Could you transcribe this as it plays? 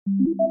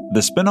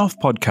The Spinoff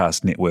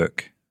Podcast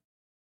Network.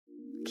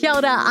 Kia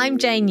ora, I'm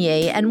Jane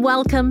Yee, and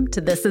welcome to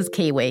This is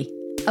Kiwi,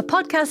 a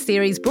podcast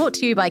series brought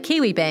to you by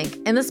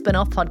Kiwibank and the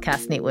Spinoff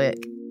Podcast Network.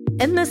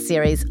 In this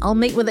series, I'll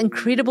meet with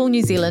incredible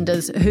New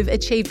Zealanders who've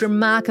achieved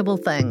remarkable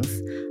things,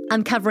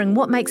 uncovering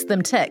what makes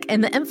them tick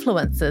and the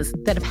influences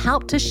that have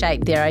helped to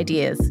shape their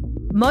ideas.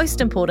 Most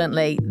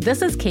importantly,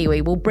 This is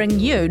Kiwi will bring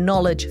you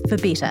knowledge for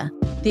better,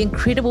 the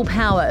incredible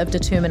power of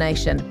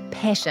determination,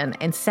 passion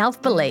and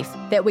self-belief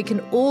that we can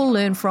all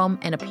learn from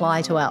and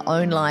apply to our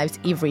own lives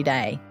every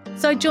day.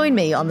 So join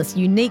me on this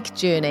unique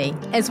journey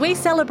as we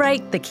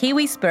celebrate the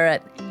Kiwi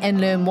spirit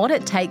and learn what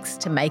it takes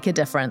to make a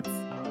difference.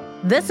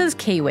 This is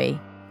Kiwi,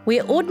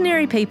 where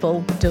ordinary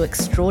people do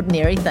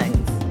extraordinary things.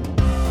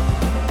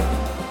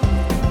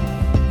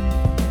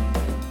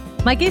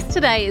 My guest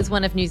today is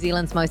one of New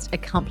Zealand's most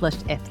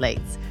accomplished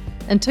athletes.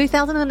 In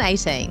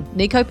 2018,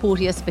 Nico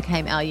Porteous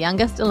became our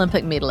youngest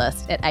Olympic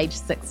medalist at age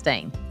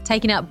 16,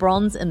 taking out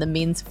bronze in the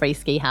men's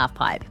freeski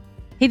halfpipe.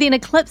 He then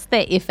eclipsed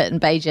that effort in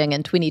Beijing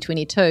in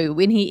 2022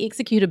 when he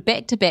executed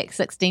back-to-back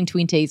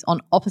 1620s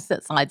on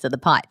opposite sides of the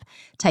pipe,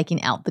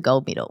 taking out the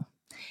gold medal.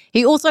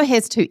 He also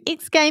has 2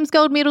 X Games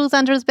gold medals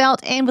under his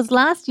belt and was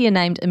last year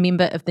named a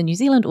member of the New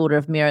Zealand Order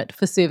of Merit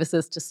for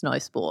services to snow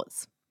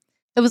sports.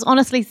 It was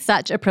honestly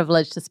such a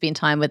privilege to spend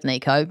time with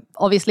Nico,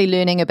 obviously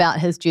learning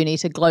about his journey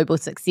to global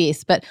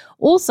success, but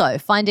also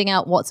finding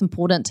out what's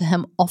important to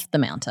him off the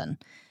mountain.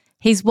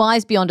 He's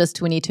wise beyond his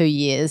 22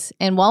 years,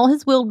 and while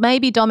his world may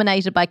be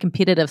dominated by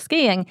competitive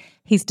skiing,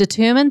 he's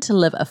determined to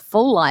live a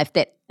full life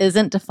that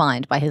isn't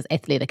defined by his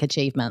athletic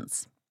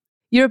achievements.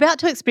 You're about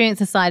to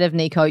experience a side of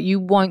Nico you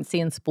won't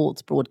see in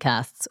sports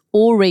broadcasts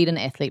or read in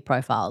athlete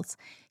profiles.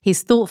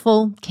 He's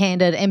thoughtful,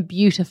 candid, and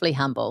beautifully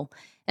humble.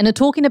 And in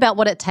talking about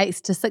what it takes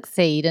to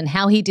succeed and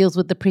how he deals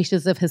with the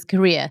pressures of his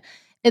career,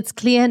 it's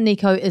clear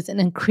Nico is an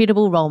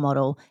incredible role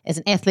model, as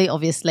an athlete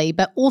obviously,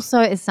 but also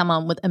as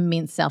someone with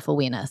immense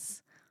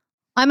self-awareness.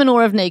 I'm in awe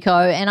of Nico,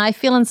 and I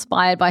feel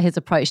inspired by his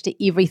approach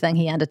to everything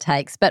he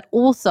undertakes, but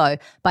also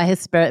by his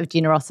spirit of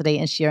generosity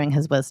and sharing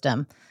his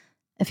wisdom.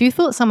 If you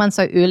thought someone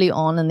so early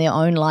on in their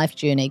own life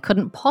journey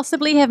couldn't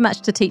possibly have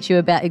much to teach you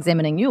about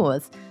examining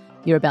yours,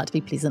 you're about to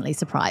be pleasantly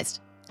surprised.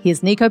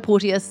 Here's Nico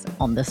Porteous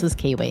on This is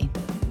Kiwi.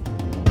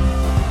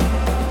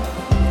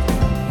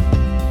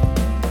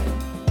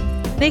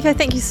 Nico,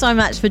 thank you so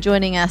much for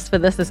joining us for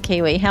This is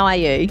Kiwi. How are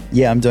you?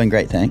 Yeah, I'm doing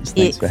great, thanks.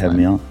 Thanks for having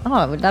me on. Oh,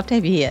 I would love to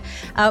have you here.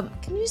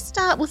 Can you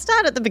start? We'll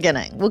start at the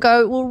beginning.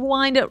 We'll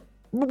wind it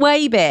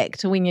way back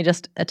to when you're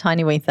just a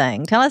tiny wee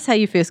thing. Tell us how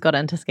you first got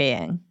into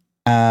skiing.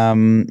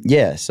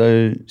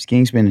 So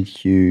skiing's been a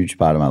huge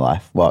part of my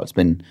life. Well, it's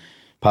been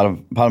part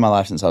of my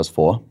life since I was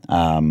 4.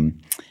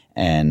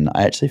 And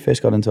I actually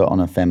first got into it on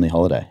a family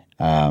holiday.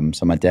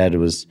 So my dad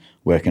was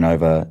working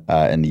over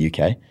in the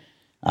UK.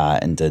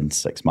 And did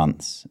 6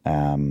 months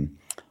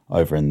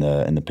over in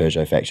the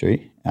Peugeot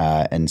factory,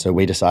 and so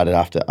we decided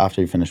after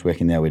we finished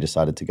working there, we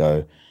decided to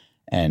go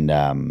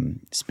and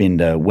spend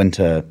a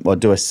winter, or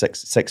do a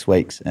six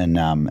weeks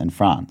in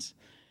France,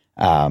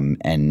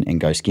 and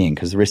go skiing,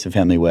 because the rest of the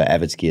family were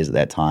avid skiers at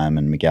that time,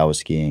 and Miguel was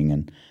skiing,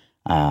 and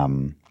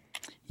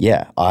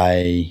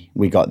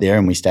we got there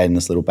and we stayed in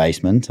this little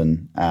basement,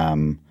 and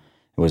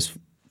it was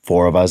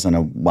 4 of us in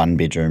a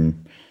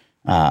 1-bedroom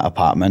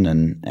apartment,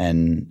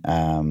 and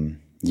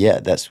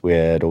that's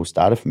where it all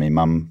started for me.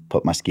 Mum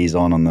put my skis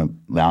on the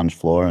lounge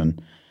floor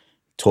and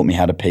taught me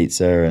how to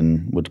pizza,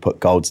 and would put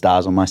gold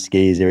stars on my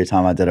skis every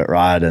time I did it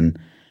right. And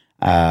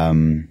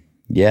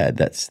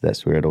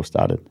that's where it all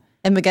started.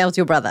 And Miguel's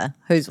your brother,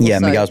 who's also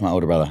Miguel's my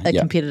older brother. A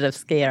competitive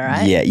skier,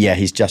 right? Yeah,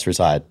 he's just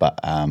retired, but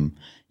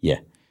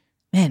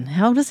Man,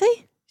 how old is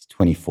he? He's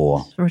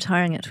 24.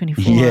 Retiring at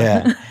 24.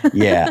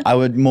 Yeah. I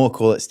would more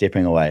call it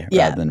stepping away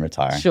rather than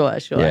retiring. Sure.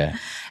 Yeah.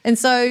 And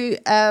so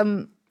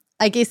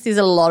I guess there's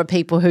a lot of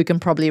people who can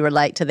probably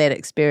relate to that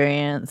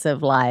experience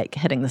of like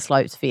hitting the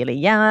slopes fairly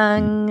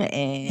young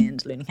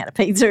and learning how to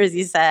pizza, as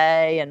you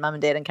say, and mum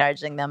and dad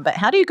encouraging them. But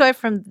how do you go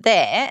from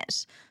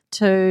that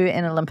to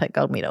an Olympic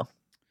gold medal?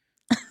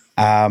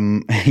 I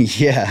don't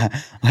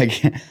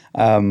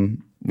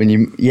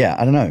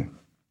know.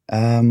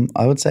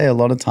 I would say a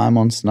lot of time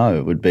on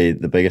snow would be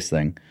the biggest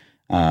thing.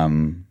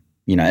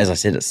 As I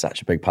said, it's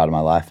such a big part of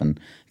my life, and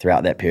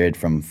throughout that period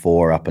from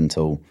 4 up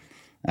until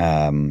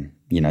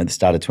the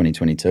start of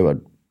 2022,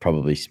 I'd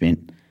probably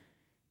spent,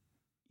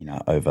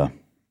 at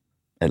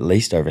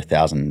least over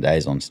 1,000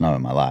 days on snow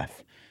in my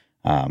life.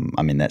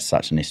 That's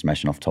such an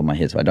estimation off the top of my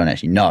head, so I don't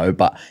actually know,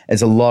 but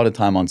it's a lot of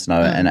time on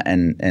snow,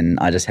 and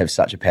I just have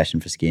such a passion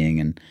for skiing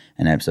and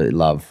absolutely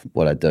love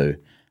what I do.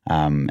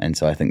 And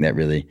so I think that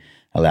really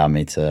allowed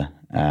me to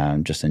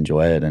just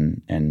enjoy it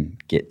and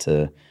get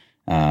to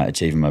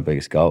achieving my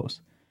biggest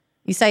goals.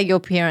 You say your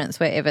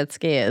parents were avid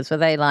skiers. Were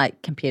they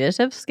like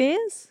competitive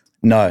skiers?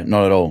 No,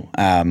 not at all.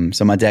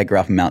 So my dad grew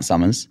up in Mount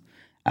Somers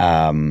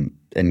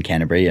in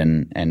Canterbury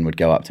and would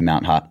go up to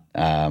Mount Hutt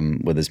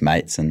with his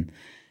mates. And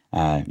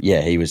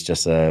he was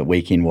just a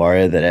weekend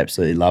warrior that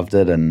absolutely loved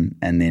it. And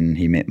then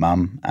he met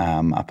Mum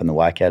up in the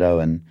Waikato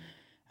and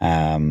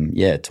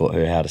taught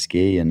her how to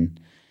ski. And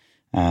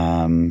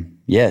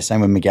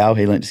same with Miguel.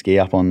 He learned to ski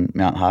up on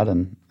Mount Hutt,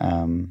 and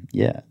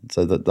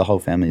so the whole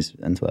family's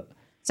into it.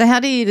 So how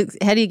do you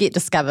get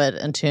discovered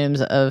in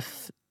terms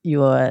of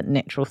your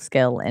natural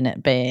skill and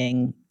it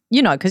being,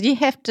 because you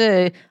have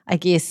to, I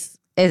guess,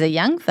 as a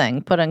young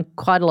thing, put in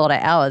quite a lot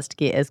of hours to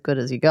get as good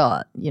as you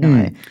got,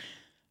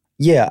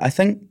 Yeah, I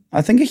think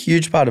a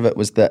huge part of it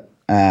was that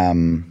I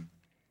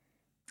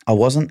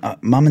wasn't,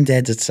 mum and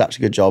dad did such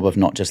a good job of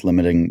not just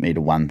limiting me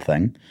to one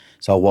thing.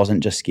 So I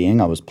wasn't just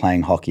skiing. I was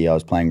playing hockey, I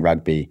was playing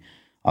rugby,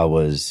 I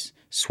was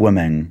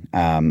swimming.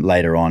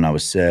 Later on, I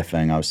was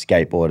surfing, I was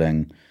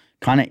skateboarding.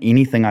 Kind of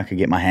anything I could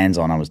get my hands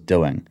on, I was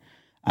doing.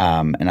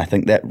 And I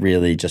think that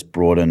really just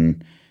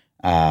broadened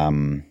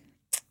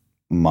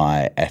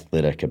my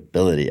athletic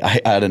ability.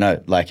 I don't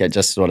know, like it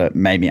just sort of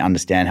made me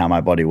understand how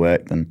my body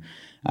worked, and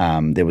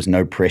there was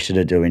no pressure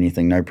to do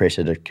anything, no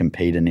pressure to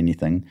compete in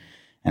anything.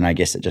 And I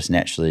guess it just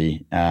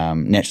naturally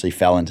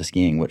fell into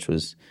skiing, which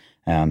was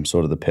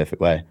sort of the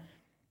perfect way.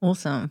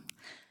 Awesome.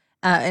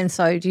 And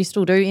so do you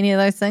still do any of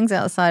those things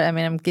outside? I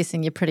mean, I'm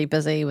guessing you're pretty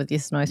busy with your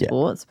snow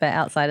sports, but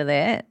outside of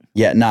that?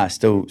 Yeah, no,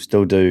 still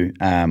do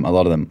a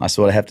lot of them. I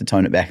sort of have to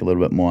tone it back a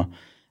little bit more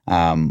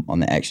on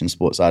the action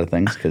sport side of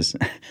things, because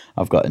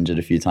I've got injured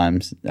a few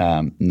times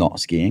not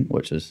skiing,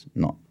 which is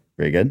not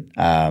very good.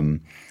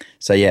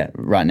 So yeah,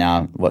 right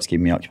now what's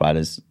keeping me occupied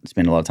is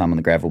spend a lot of time on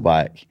the gravel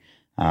bike.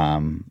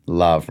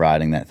 Love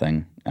riding that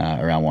thing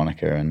around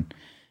Wanaka, and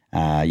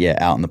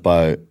out on the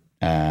boat,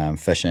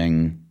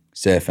 fishing,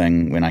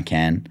 surfing when I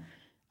can.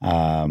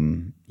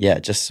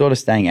 Just sort of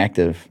staying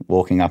active,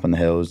 walking up in the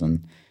hills,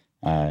 and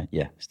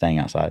staying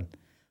outside.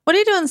 What do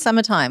you do in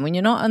summertime when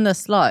you're not on the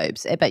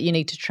slopes but you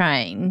need to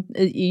train?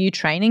 Are you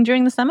training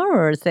during the summer,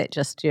 or is that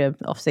just your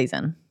off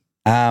season?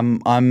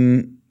 Right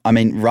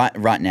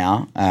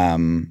now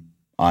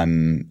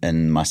I'm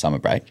in my summer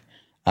break.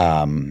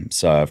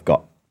 So I've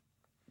got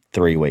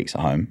 3 weeks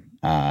at home,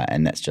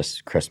 and that's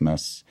just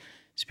Christmas,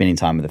 spending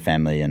time with the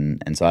family,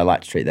 and so I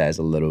like to treat that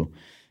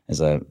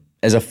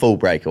as a full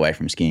break away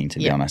from skiing, to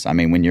be honest. I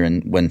mean, when you're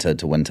in winter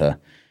to winter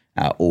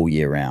all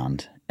year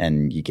round,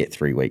 and you get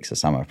 3 weeks of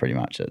summer, pretty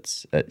much,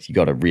 it's you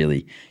got to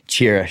really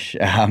cherish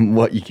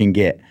what you can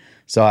get.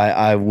 So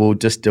I will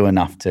just do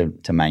enough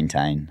to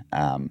maintain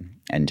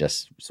and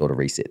just sort of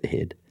reset the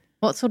head.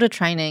 What sort of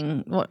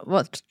training?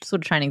 What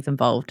sort of training's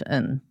involved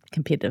in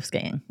competitive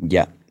skiing?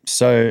 Yeah,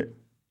 so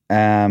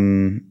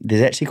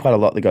there's actually quite a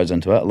lot that goes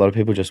into it. A lot of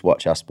people just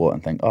watch our sport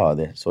and think, oh,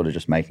 they're sort of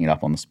just making it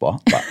up on the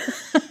spot. But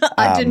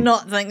I do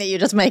not think that you're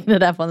just making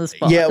it up on the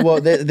spot. Yeah,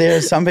 well, there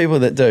are some people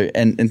that do,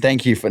 and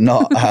thank you for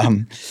not.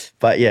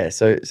 But yeah,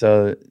 so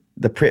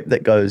the prep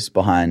that goes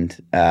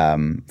behind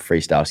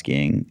freestyle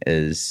skiing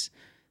is,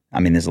 I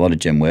mean, there's a lot of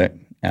gym work.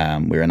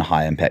 We're in a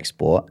high impact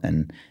sport,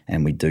 and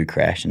we do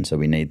crash, and so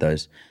we need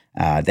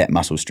that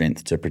muscle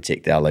strength to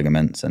protect our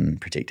ligaments and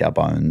protect our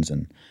bones.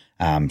 And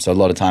so a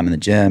lot of time in the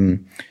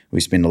gym. We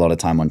spend a lot of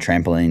time on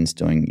trampolines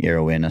doing air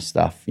awareness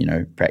stuff,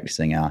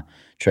 practicing our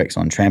tricks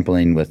on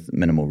trampoline with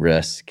minimal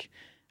risk.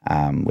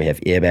 We have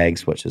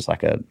airbags, which is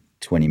like a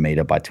 20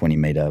 meter by 20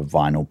 meter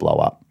vinyl blow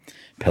up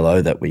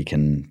pillow that we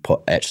can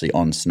put actually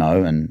on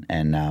snow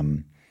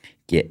and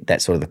get.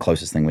 That's sort of the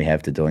closest thing we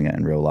have to doing it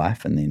in real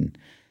life. And then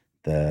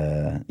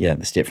the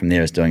step from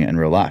there is doing it in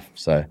real life.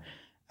 So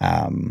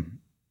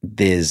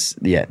there's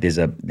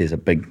a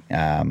big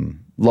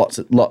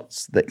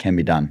lots that can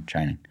be done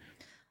training.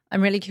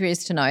 I'm really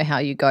curious to know how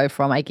you go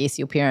from, I guess,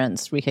 your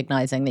parents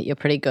recognizing that you're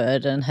pretty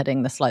good and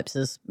hitting the slopes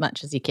as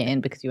much as you can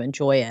because you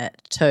enjoy it,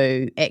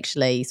 to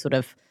actually sort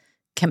of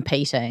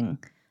competing.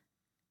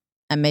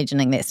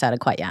 Imagining that started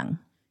quite young.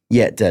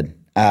 Yeah, it did.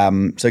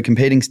 So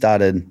competing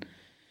started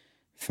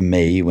for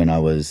me when I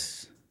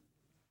was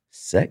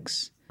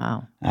 6.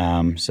 Wow.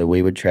 So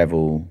we would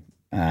travel,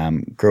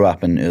 grew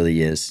up in early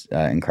years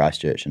in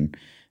Christchurch, and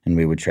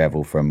we would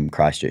travel from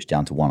Christchurch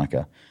down to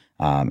Wanaka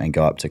and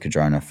go up to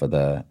Cardrona for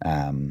the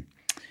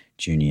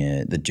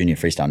junior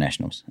freestyle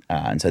nationals.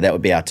 And so that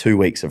would be our 2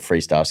 weeks of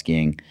freestyle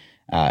skiing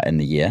in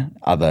the year.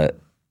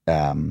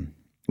 When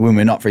we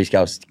weren't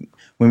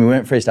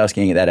freestyle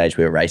skiing at that age,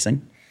 we were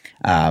racing.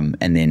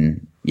 And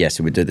then,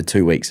 so we'd do the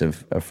 2 weeks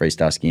of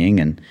freestyle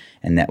skiing, and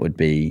that would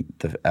be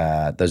those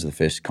are the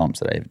first comps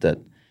that I ever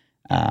did.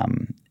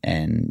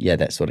 And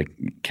that sort of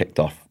kicked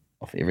off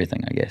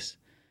everything, I guess.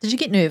 Did you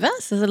get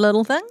nervous as a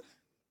little thing?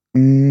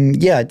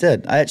 Yeah, I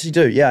did. I actually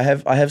do. Yeah,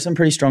 I have some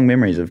pretty strong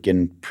memories of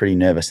getting pretty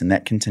nervous, and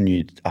that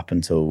continued up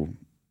until,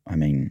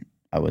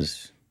 I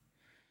was,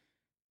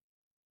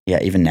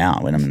 even now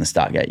when I'm in the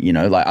start gate,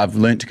 like I've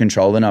learned to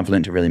control it, and I've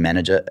learned to really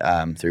manage it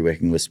through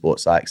working with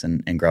sports psychs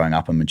and growing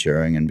up and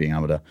maturing and being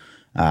able to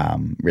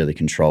really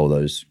control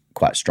those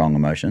quite strong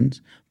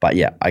emotions. But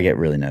yeah, I get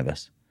really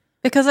nervous.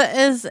 Because it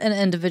is an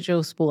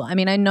individual sport. I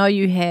mean, I know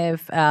you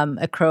have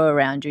a crew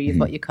around you. You've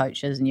got your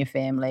coaches and your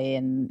family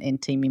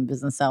and team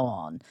members and so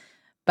on.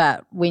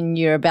 But when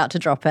you're about to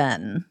drop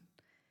in,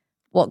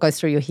 what goes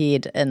through your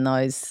head in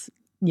those,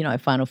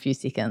 final few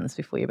seconds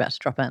before you're about to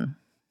drop in?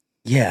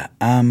 Yeah,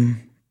 I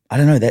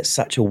don't know. That's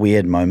such a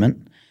weird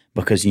moment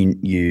because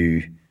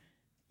you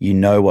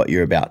know what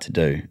you're about to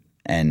do.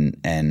 And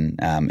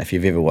if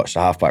you've ever watched a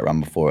halfpipe run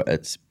before,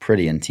 it's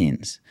pretty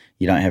intense.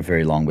 You don't have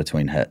very long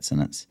between hits,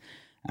 and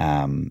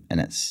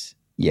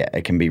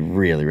it can be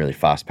really, really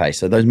fast paced.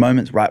 So those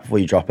moments right before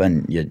you drop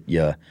in,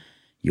 you're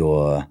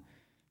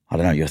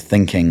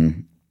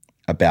thinking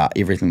about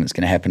everything that's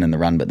going to happen in the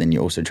run, but then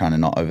you're also trying to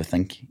not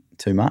overthink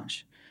too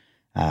much.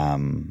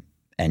 And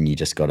you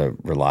just got to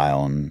rely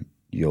on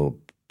your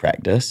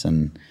practice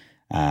and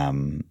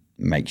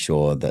make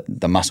sure that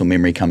the muscle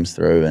memory comes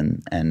through,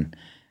 and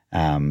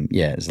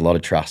there's a lot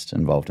of trust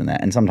involved in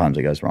that. And sometimes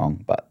it goes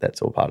wrong, but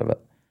that's all part of it.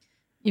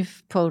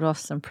 You've pulled off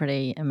some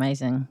pretty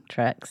amazing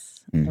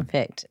tricks. In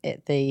fact,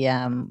 at the,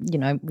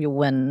 your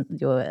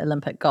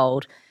Olympic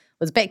gold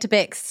was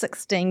back-to-back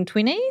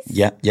 1620s.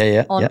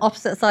 Yeah. On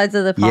opposite sides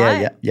of the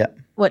pipe. Yeah.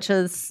 Which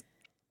is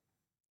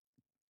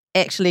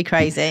actually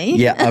crazy.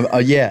 Yeah.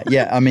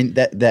 I mean,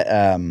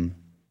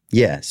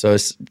 so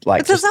it's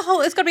like it's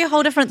got to be a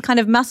whole different kind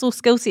of muscle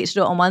skill set to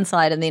do it on one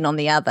side and then on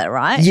the other,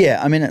 right? Yeah,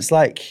 I mean, it's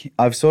like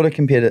I've sort of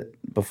compared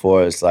it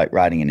before as like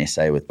writing an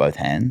essay with both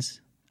hands,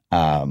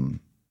 and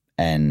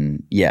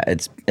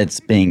it's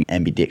being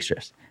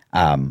ambidextrous,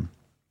 and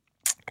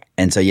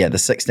so the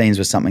 16s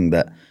was something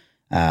that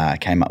I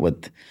came up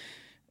with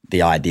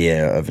the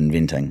idea of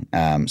inventing.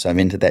 So I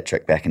invented that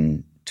trick back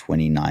in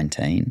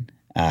 2019,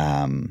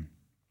 and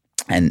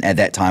at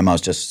that time I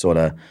was just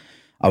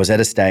I was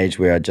at a stage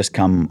where I'd just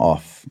come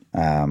off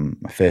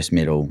my first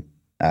medal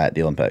at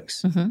the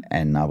Olympics,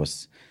 and I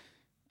was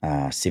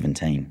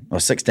 17 or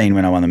 16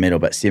 when I won the medal,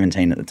 but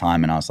 17 at the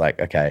time, and I was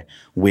like, okay,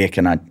 where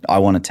can I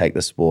want to take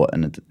the sport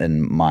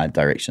in my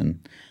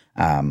direction,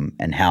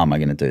 and how am I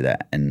going to do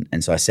that?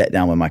 And so I sat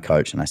down with my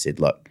coach and I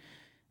said, look,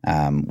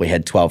 we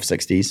had 12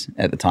 60s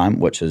at the time,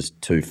 which is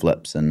 2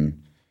 flips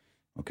and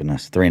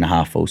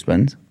 3.5 full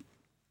spins.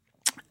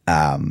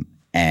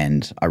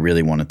 And I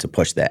really wanted to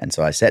push that. And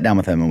so I sat down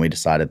with him and we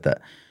decided that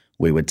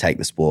we would take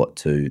the sport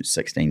to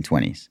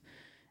 1620s.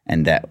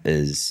 And that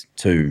is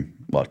 2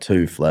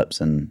 flips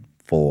and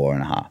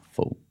 4.5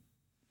 full,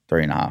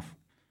 3.5.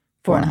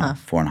 4.5.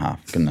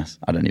 4.5. Goodness,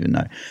 I don't even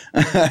know.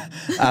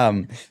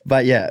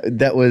 But yeah,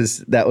 that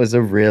was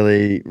a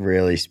really,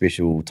 really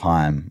special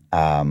time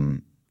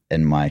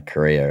in my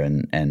career.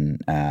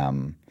 And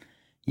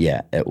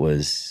it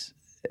was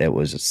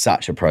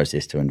such a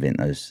process to invent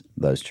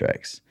those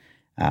tricks.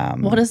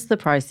 What is the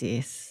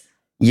process?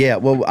 Yeah,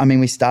 well, I mean,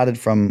 we started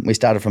from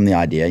the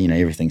idea.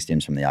 Everything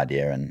stems from the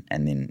idea, and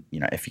then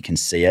if you can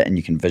see it and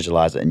you can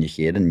visualize it in your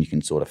head and you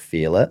can sort of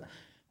feel it,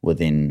 well,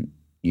 then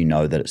you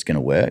know that it's going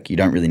to work. You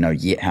don't really know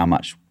yet how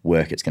much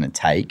work it's going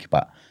to take,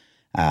 but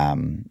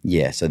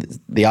so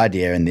the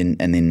idea, and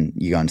then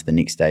you go into the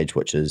next stage,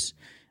 which is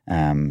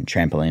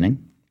trampolining,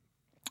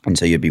 and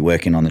so you'd be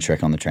working on the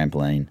trick on the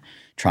trampoline,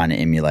 trying to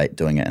emulate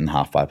doing it in the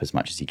half pipe as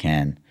much as you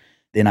can.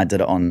 Then I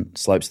did it on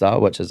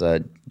slopestyle, which is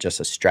just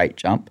a straight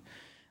jump.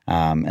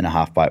 In a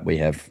half pipe, we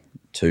have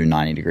 2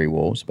 90-degree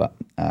walls, but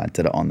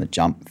did it on the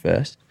jump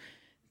first.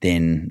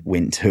 Then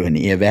went to an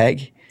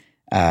airbag,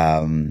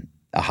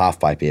 a half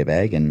pipe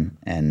airbag,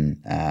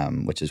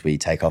 and which is where you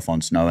take off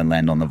on snow and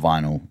land on the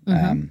vinyl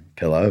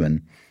pillow,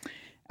 and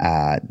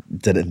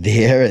did it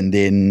there, and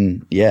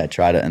then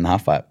tried it in the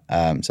half pipe.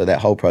 So that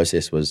whole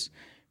process was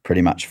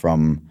pretty much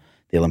from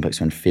the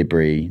Olympics in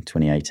February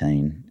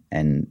 2018,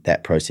 and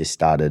that process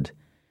started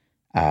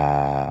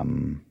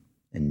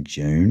in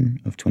June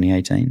of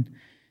 2018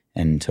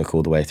 and took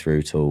all the way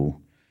through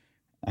till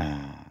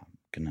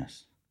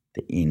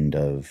the end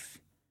of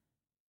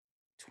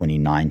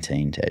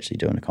 2019 to actually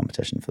doing a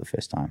competition for the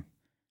first time.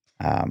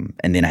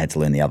 And then I had to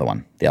learn the other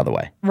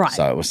way. Right.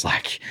 So it was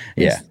like,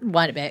 Just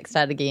wind it back,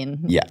 start again.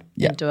 Yeah.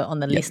 And do it on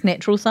the less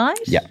natural side.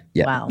 Yeah.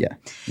 Wow.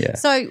 Yeah.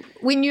 So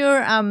when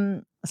you're,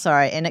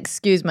 sorry, and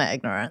excuse my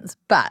ignorance,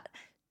 but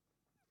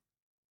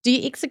do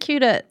you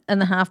execute it in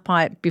the half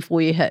pipe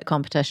before you hit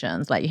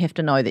competitions? Like, you have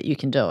to know that you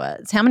can do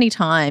it. So how many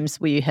times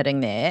were you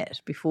hitting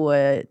that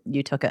before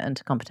you took it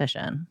into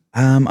competition?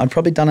 I'd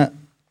probably done it.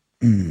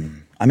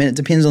 I mean, it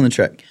depends on the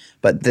trick,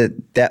 but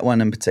that one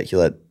in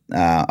particular,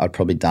 I'd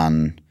probably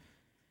done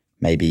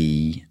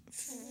maybe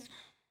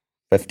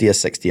 50 or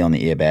 60 on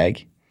the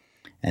airbag,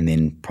 and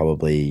then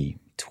probably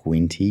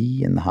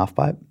 20 in the half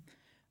pipe.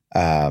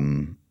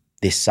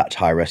 There's such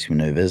high risk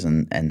maneuvers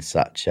and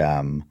such.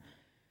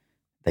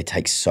 They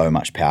take so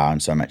much power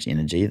and so much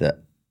energy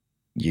that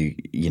you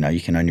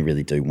can only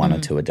really do 1 or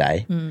 2 a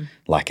day,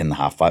 like in the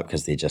half pipe,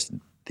 because they're just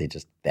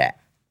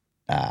that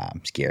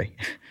scary.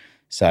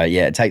 So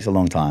it takes a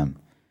long time.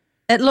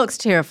 It looks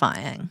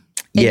terrifying.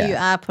 And you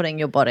are putting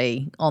your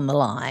body on the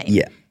line.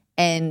 Yeah.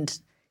 And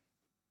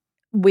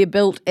we're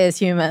built as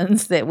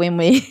humans that when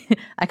we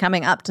are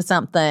coming up to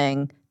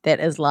something that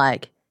is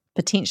like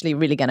potentially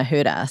really going to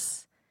hurt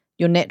us,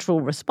 your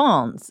natural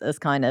response is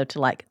kind of to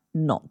like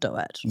not do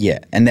it. Yeah,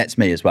 and that's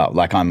me as well.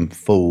 Like, I'm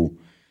full,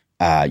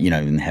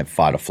 and have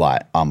fight or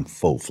flight, I'm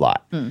full flight.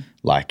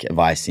 Like, if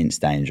I sense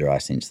danger, I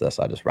sense this,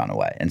 I just run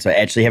away. And so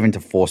actually having to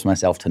force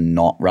myself to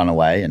not run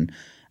away and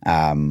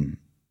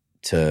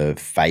to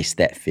face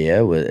that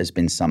fear has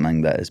been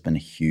something that has been a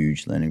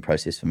huge learning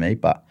process for me.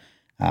 But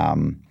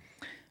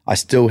I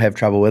still have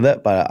trouble with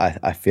it, but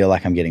I feel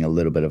like I'm getting a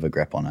little bit of a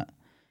grip on it.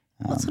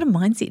 What sort of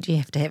mindset do you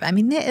have to have? I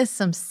mean, that is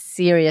some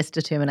serious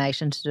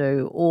determination to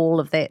do all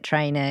of that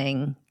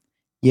training.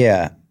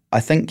 Yeah,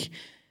 I think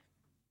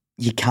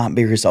you can't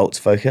be results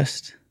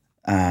focused.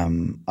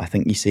 I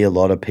think you see a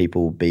lot of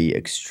people be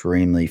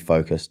extremely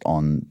focused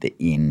on the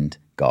end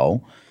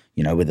goal,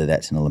 whether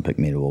that's an Olympic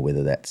medal or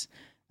whether that's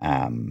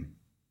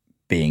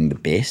being the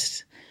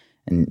best.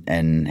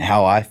 And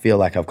how I feel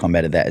like I've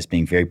combated that is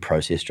being very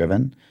process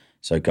driven.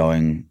 So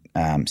going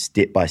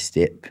step by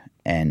step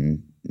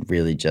and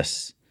really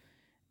just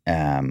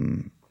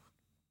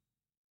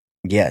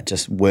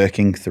just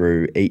working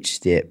through each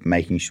step,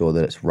 making sure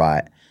that it's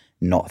right,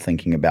 not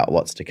thinking about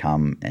what's to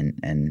come,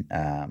 and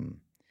I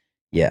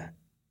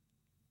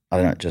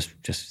don't know, just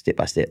step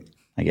by step,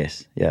 I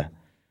guess. Yeah.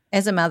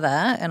 As a mother,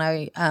 and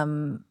I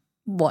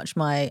watch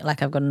I've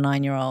got a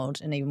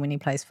 9-year-old, and even when he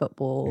plays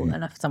football,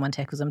 and if someone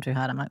tackles him too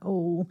hard, I'm like,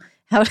 oh,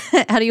 how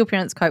do your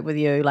parents cope with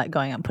you, like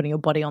going up, putting your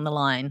body on the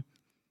line,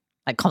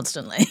 like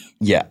constantly?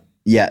 Yeah,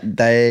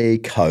 they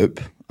cope.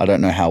 I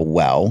don't know how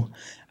well.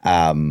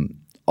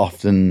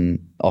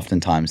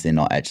 Oftentimes they're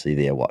not actually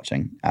there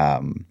watching.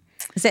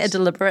 Is that a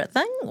deliberate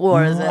thing,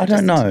 or is it? I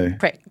don't know.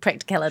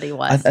 Practicality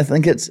wise, I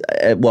think it's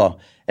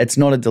it's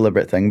not a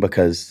deliberate thing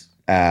because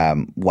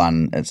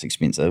one, it's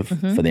expensive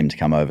for them to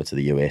come over to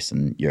the US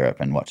and Europe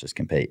and watch us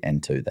compete,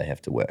 and two, they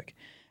have to work.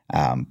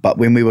 But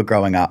when we were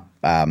growing up,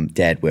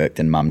 Dad worked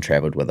and Mum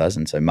travelled with us,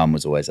 and so Mum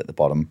was always at the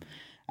bottom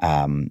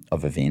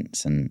of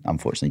events, and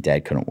unfortunately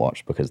Dad couldn't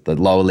watch because the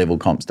lower level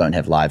comps don't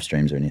have live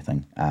streams or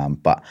anything.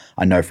 But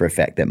I know for a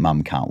fact that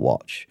Mum can't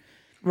watch.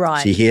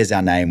 Right. She hears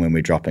our name when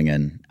we're dropping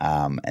in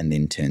and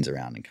then turns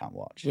around and can't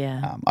watch.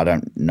 Yeah. I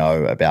don't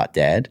know about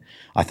Dad.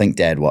 I think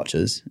Dad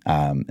watches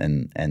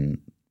and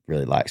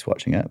really likes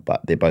watching it,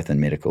 but they're both in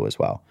medical as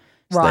well.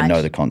 So they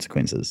know the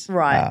consequences.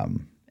 Right.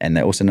 And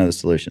they also know the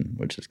solution,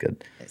 which is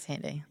good. That's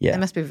handy. Yeah. They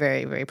must be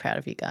very, very proud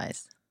of you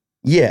guys.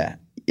 Yeah.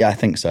 Yeah, I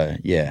think so.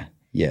 Yeah.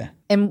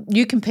 And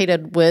you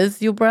competed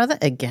with your brother,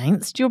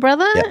 against your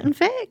brother, in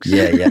fact?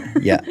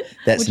 Yeah.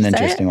 That's an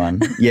interesting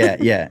one.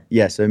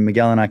 Yeah. So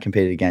Miguel and I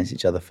competed against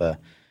each other for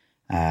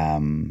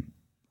 8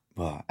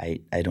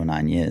 or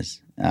 9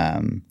 years.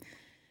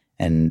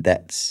 And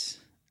that's,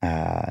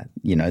 that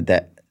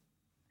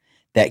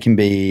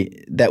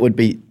would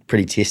be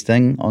pretty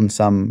testing on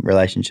some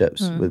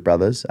relationships with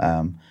brothers.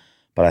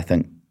 But I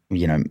think,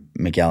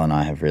 Miguel and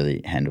I have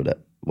really handled it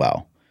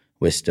well.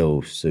 We're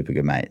still super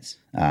good mates.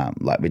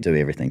 We do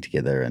everything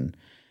together, and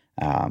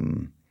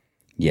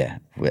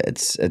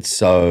it's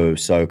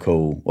so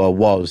cool.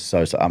 Well,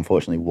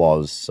 unfortunately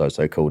was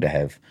so cool to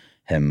have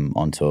him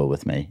on tour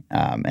with me,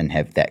 and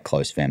have that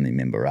close family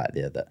member right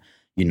there that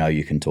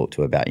you can talk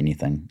to about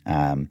anything.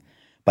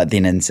 But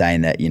then in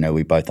saying that,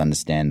 we both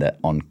understand that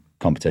on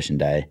competition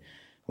day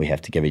we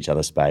have to give each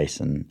other space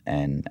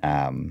and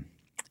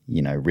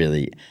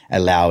really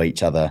allow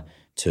each other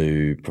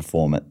to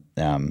perform at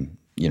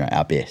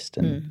our best,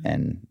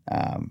 and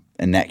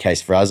in that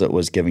case for us it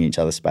was giving each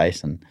other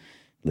space and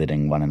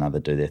letting one another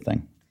do their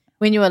thing.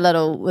 When you were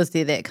little, was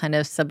there that kind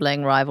of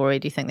sibling rivalry?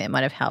 Do you think that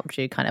might have helped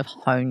you kind of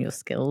hone your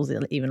skills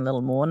even a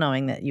little more,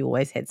 knowing that you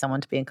always had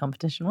someone to be in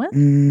competition with?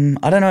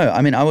 I don't know.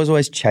 I mean, I was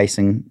always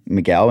chasing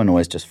Miguel and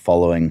always just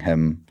following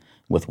him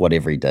with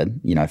whatever he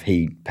did. If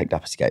he picked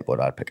up a skateboard,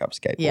 I'd pick up a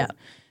skateboard. Yeah.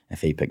 If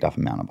he picked up a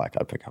mountain bike,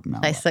 I'd pick up a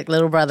mountain bike. Classic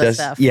little brother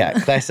stuff. Yeah,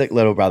 classic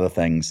little brother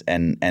things,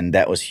 and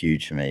that was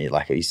huge for me.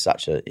 Like he's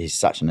such an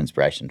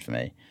inspiration for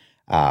me.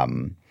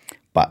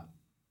 But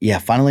yeah,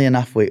 funnily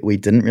enough, we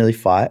didn't really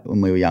fight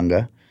when we were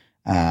younger,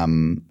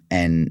 and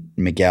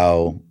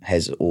Miguel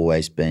has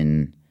always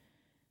been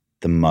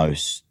the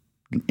most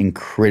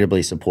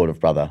incredibly supportive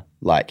brother.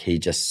 Like he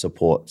just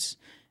supports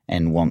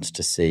and wants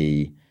to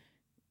see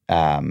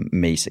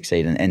me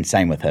succeed, and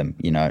same with him.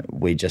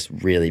 We just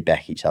really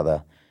back each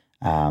other.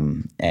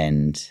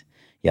 And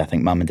yeah, I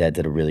think Mum and Dad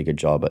did a really good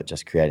job at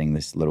just creating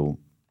this little,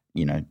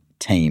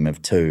 team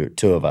of two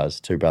of us,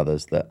 two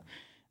brothers that,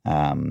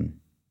 and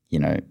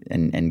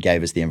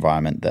gave us the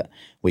environment that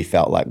we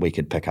felt like we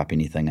could pick up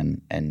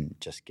anything and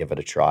just give it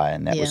a try.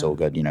 And that was all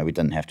good. We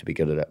didn't have to be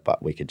good at it,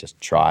 but we could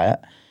just try it.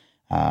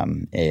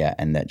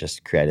 And that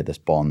just created this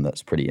bond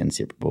that's pretty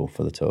inseparable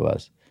for the two of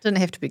us. Didn't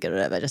have to be good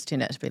at it, but just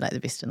turned out to be like the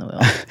best in the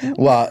world.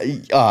 Well,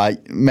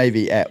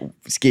 maybe at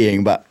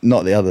skiing, but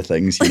not the other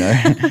things,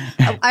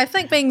 I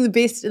think being the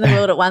best in the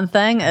world at one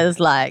thing is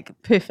like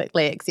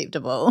perfectly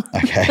acceptable.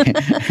 Okay.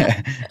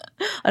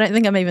 I don't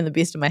think I'm even the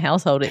best in my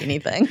household at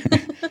anything.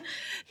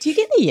 Do you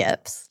get the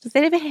yips? Does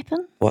that ever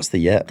happen? What's the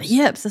yips? The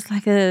yips. It's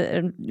like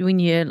when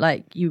you're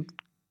like you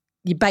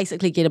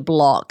basically get a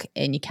block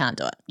and you can't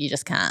do it. You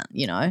just can't,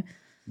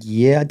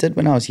 Yeah, I did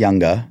when I was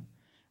younger.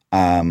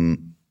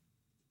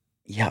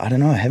 Yeah, I don't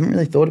know. I haven't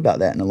really thought about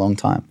that in a long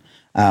time.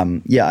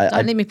 Don't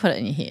let me put it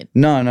in your head.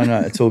 No.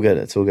 It's all good.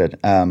 It's all good.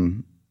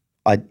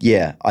 I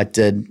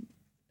did.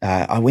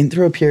 I went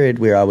through a period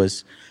where I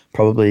was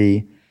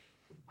probably,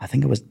 I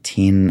think it was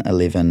 10,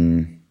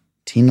 11,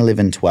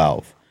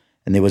 12.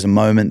 And there was a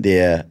moment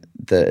there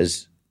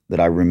that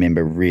I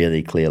remember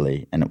really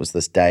clearly. And it was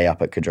this day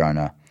up at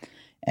Cadrona,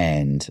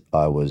 and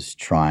I was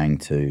trying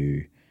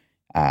to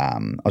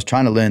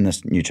learn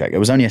this new trick. It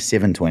was only a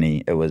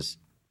 720. It was,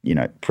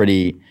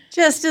 pretty.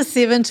 Just a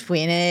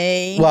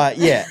 720. Well,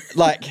 yeah,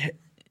 like,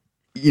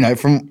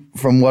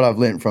 from what I've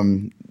learned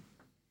from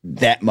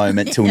that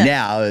moment till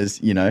now is,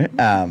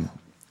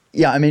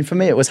 I mean, for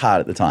me, it was hard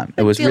at the time.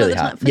 It was really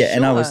hard. Yeah,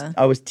 sure. and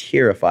I was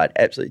terrified,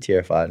 absolutely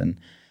terrified. And,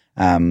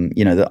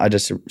 I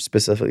just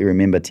specifically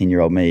remember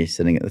 10-year-old me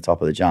sitting at the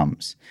top of the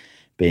jumps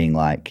being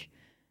like,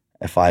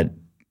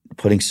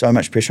 putting so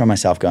much pressure on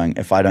myself going,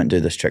 if I don't do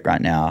this trick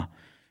right now,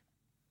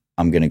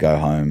 I'm going to go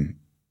home.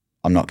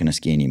 I'm not going to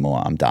ski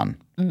anymore. I'm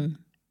done. Mm.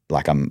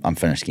 Like I'm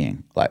finished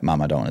skiing. Like,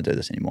 Mum, I don't want to do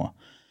this anymore.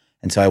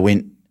 And so I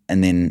went,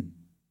 and then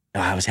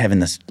I was having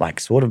this like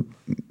sort of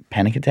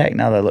panic attack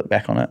now that I look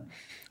back on it.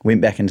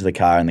 Went back into the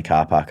car in the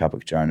car park up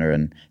at Cadrona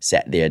and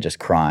sat there just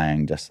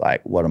crying, just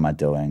like, what am I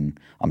doing?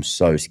 I'm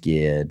so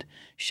scared,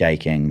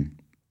 shaking.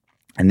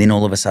 And then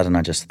all of a sudden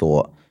I just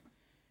thought,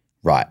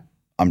 right,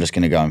 I'm just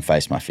going to go and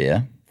face my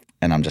fear,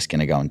 and I'm just going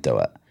to go and do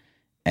it.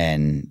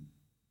 And,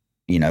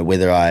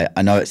 whether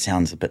I know it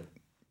sounds a bit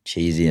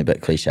cheesy, a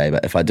bit cliche,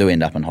 but if I do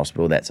end up in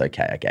hospital, that's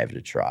okay. I gave it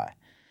a try.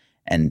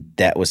 And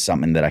that was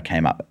something that I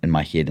came up in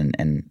my head,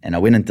 and I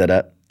went and did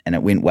it, and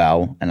it went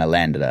well, and I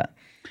landed it.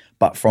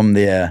 But from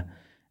there,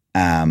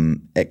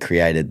 it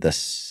created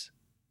this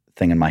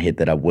thing in my head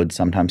that I would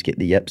sometimes get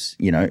the yips,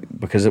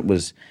 because it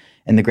was,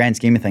 in the grand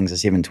scheme of things, a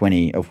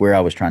 720 of where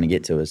I was trying to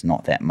get to is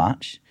not that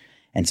much.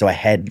 And so I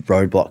had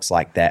roadblocks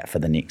like that for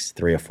the next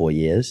 3 or 4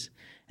 years.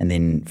 And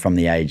then from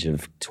the age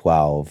of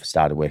 12,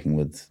 started working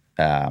with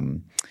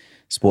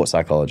sports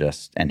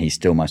psychologist, and he's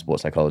still my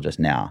sports psychologist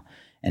now.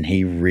 And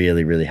he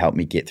really, really helped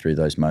me get through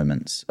those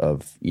moments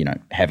of,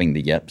 having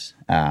the yips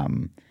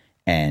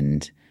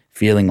and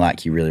feeling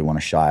like you really want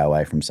to shy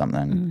away from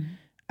something,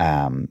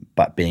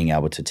 but being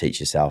able to teach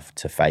yourself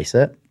to face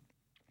it.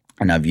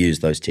 And I've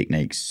used those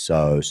techniques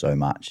so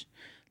much,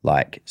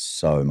 like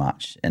so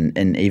much.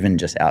 And even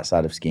just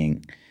outside of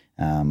skiing,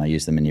 I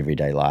use them in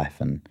everyday life.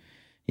 And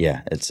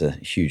yeah, it's a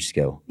huge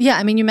skill. Yeah,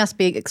 I mean, you must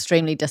be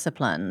extremely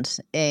disciplined,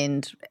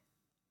 and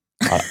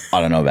I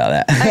don't know about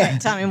that. Okay,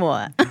 tell me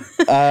more.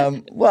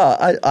 Well,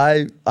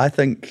 I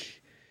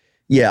think,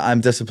 yeah,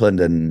 I'm disciplined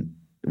in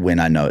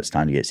when I know it's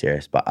time to get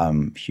serious, but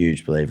I'm a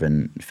huge believer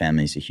in,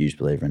 family's a huge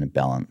believer in a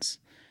balance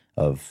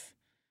of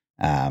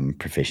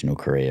professional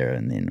career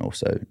and then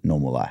also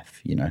normal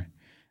life,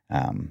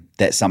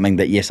 That's something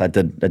that, yes, I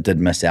did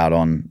miss out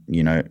on,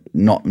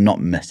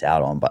 not miss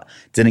out on, but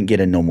didn't get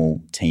a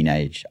normal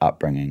teenage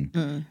upbringing,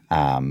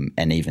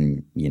 and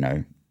even,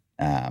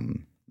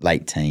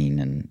 late teen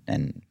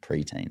and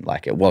preteen.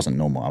 Like, it wasn't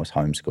normal. I was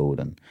homeschooled,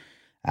 and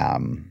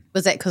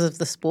was that because of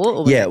the sport?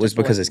 Or it was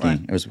because of skiing.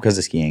 Right. It was because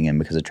of skiing and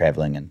because of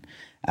traveling, and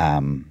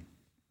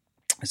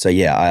so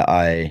yeah,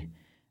 I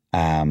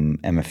am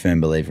a firm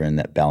believer in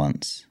that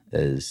balance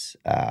is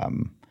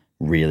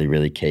really,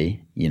 really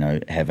key.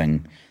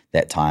 Having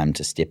that time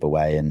to step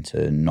away and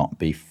to not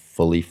be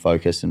fully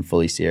focused and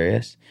fully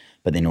serious,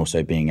 but then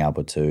also being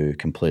able to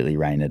completely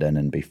rein it in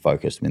and be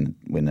focused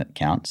when it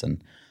counts.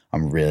 And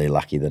I'm really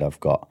lucky that I've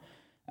got,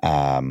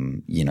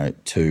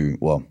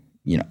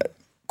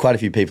 quite a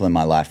few people in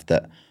my life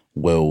that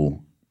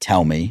will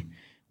tell me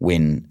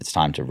when it's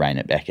time to rein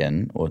it back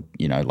in, or,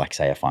 like,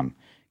 say if I'm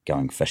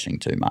going fishing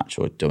too much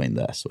or doing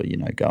this, or,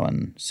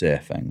 going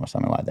surfing or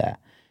something like that,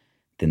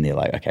 then they're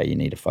like, okay, you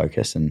need to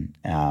focus.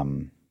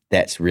 And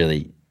that's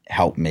really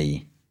helped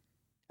me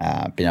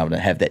being able to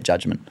have that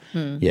judgment,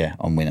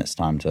 on when it's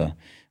time to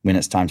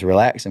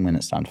relax and when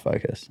it's time to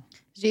focus.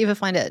 Did you ever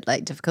find it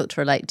difficult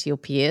to relate to your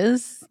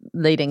peers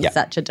leading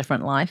such a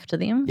different life to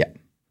them? Yeah,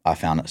 I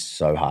found it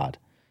so hard,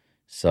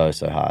 so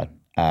hard.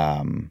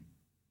 And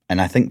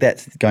I think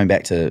that's going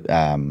back to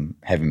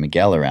having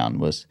Miguel around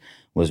was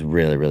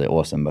really, really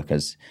awesome,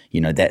 because,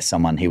 that's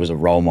someone, he was a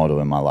role model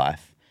in my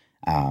life,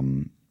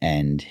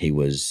 and he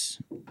was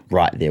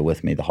right there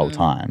with me the whole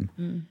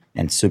time,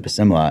 and super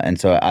similar. And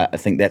so I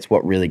think that's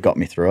what really got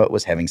me through it,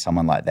 was having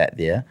someone like that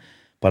there.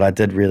 But I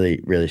did really,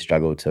 really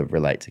struggle to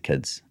relate to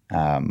kids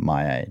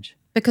my age.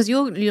 Because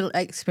you're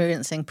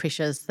experiencing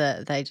pressures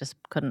that they just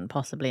couldn't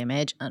possibly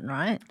imagine,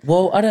 right?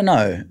 Well, I don't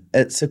know.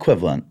 It's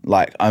equivalent.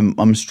 Like, I'm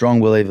a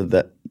strong believer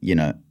that,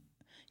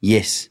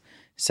 yes,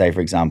 say,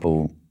 for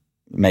example,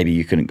 maybe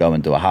you couldn't go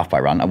and do a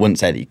halfpipe run. I wouldn't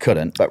say that you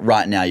couldn't, but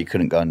right now you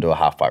couldn't go and do a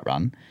halfpipe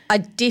run. I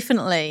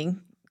definitely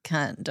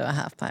can't do a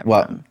halfpipe run.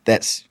 Well,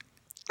 that's,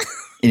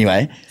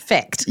 anyway.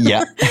 Fact.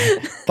 Yeah.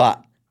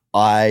 But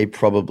I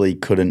probably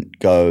couldn't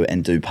go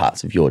and do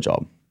parts of your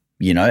job.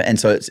 And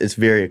so it's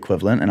very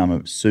equivalent, and I'm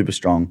a super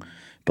strong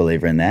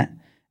believer in that.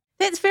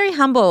 That's very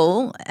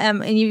humble,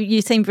 and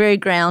you seem very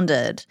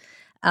grounded.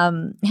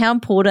 How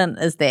important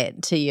is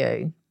that to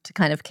you to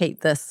kind of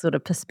keep this sort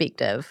of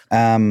perspective?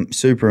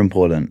 Super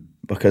important,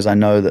 because I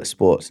know that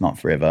sport's not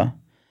forever,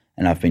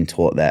 and I've been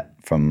taught that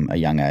from a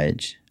young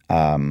age.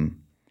 And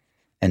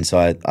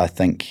so I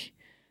think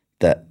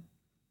that,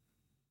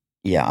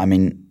 yeah, I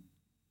mean,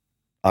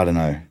 I don't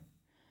know.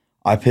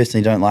 I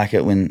personally don't like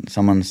it when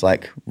someone's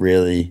like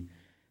really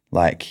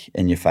like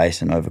in your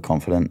face and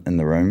overconfident in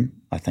the room.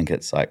 I think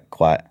it's like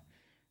quite,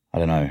 I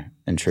don't know,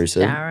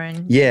 intrusive.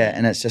 Jarring. Yeah,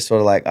 and it's just sort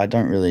of like, I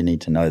don't really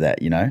need to know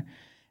that, you know?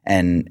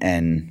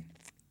 And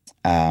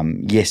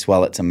yes,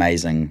 while it's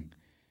amazing,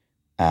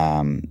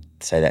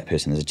 say that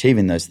person is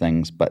achieving those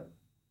things, but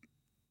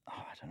I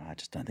don't know, I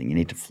just don't think you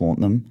need to flaunt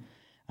them.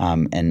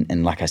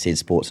 And like I said,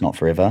 sport's not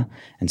forever.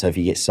 And so if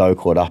you get so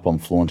caught up on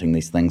flaunting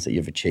these things that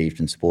you've achieved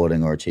in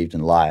sporting or achieved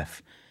in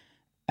life,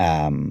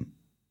 there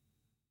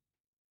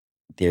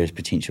is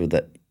potential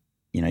that,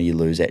 you know, you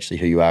lose actually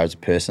who you are as a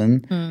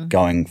person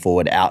going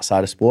forward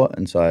outside of sport.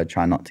 And so I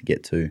try not to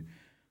get too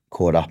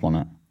caught up on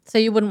it. So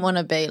you wouldn't want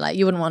to be like,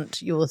 you wouldn't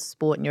want your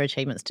sport and your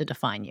achievements to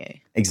define you.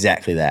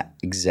 Exactly that.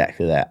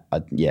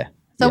 Yeah.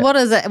 So what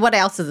is it? What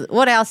else is it?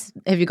 What else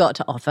have you got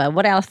to offer?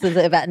 What else is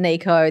it about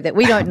Nico that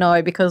we don't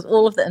know, because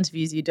all of the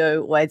interviews you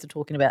do always are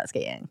talking about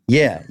skiing?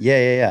 Yeah.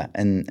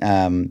 And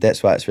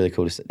that's why it's really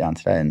cool to sit down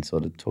today and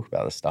sort of talk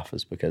about this stuff,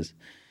 is because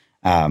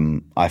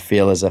I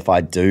feel as if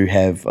I do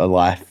have a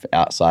life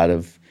outside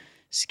of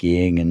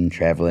skiing and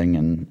traveling,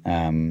 and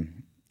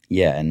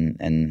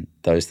and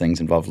those things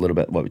involve a little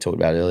bit what we talked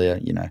about earlier,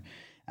 you know,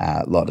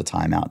 a lot of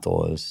time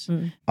outdoors.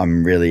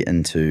 I'm really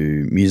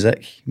into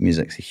music.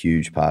 Music's a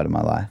huge part of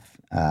my life.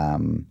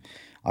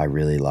 I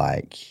really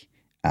like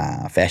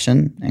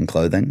fashion and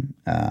clothing.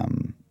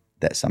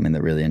 That's something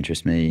that really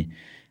interests me.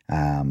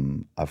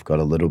 I've got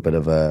a little bit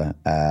of a,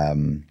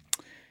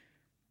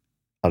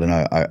 I don't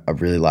know, I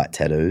really like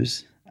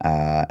tattoos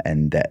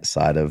and that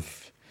side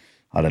of,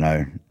 I don't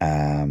know,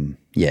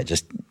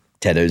 just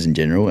tattoos in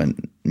general,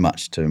 and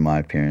much to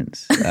my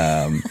parents'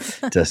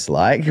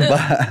 dislike.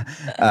 But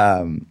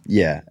I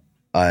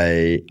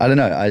don't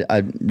know,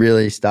 I'm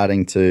really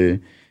starting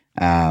to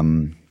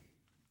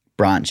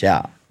branch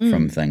out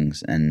from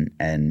things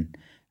and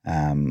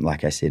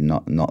like I said,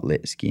 not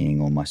let skiing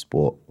or my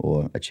sport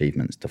or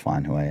achievements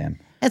define who I am.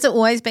 Has it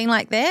always been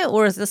like that,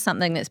 or is this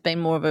something that's been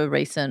more of a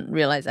recent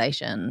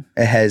realisation?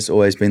 It has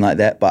always been like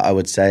that, but I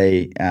would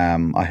say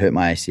I hurt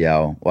my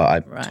ACL. Well,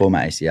 I tore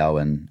my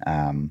ACL in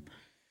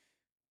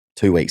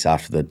 2 weeks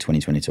after the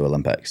 2022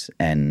 Olympics,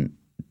 and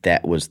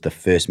that was the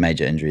first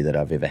major injury that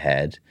I've ever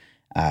had,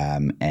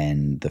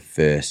 and the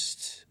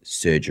first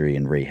surgery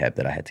and rehab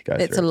that I had to go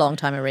through. It's a long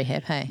time of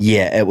rehab, hey?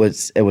 Yeah, it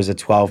was a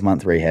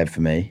 12-month rehab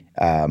for me,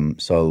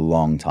 so a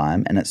long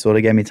time, and it sort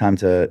of gave me time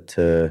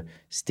to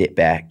step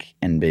back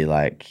and be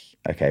like,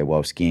 okay,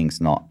 well, skiing's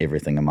not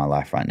everything in my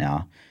life right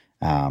now,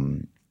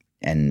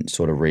 and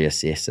sort of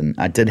reassess. And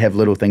I did have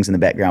little things in the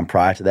background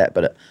prior to that,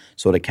 but it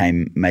sort of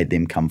made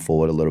them come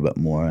forward a little bit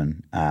more,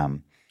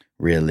 and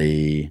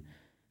really,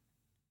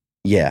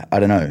 I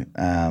don't know,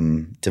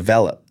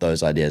 develop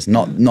those ideas.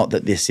 Not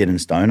that they're set in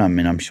stone. I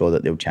mean, I'm sure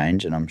that they'll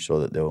change and I'm sure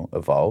that they'll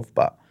evolve,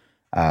 but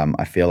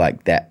I feel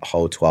like that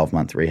whole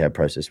 12-month rehab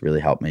process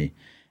really helped me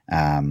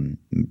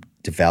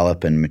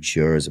develop and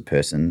mature as a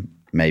person,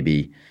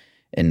 maybe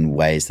in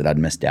ways that I'd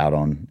missed out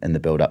on in the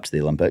build up to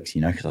the Olympics,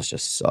 you know, because I was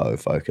just so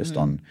focused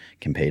on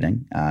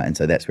competing. And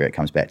so that's where it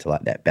comes back to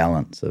like that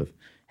balance of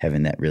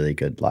having that really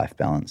good life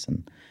balance.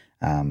 And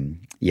I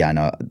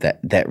know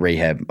that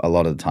rehab, a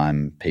lot of the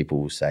time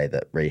people say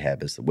that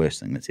rehab is the worst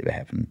thing that's ever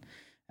happened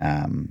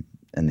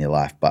in their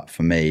life. But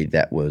for me,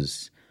 that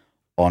was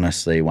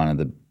honestly one of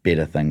the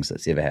better things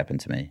that's ever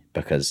happened to me,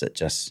 because it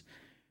just,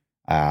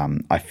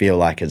 I feel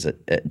like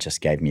it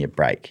just gave me a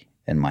break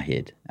in my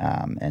head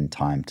and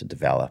time to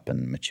develop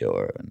and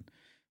mature and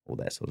all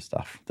that sort of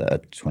stuff that a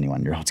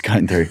 21-year-old's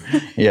going through.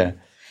 Yeah.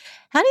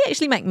 How do you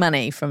actually make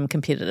money from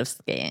competitive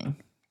skiing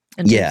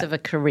in terms of a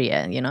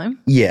career, you know?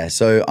 Yeah,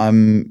 so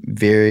I'm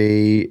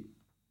very,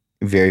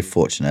 very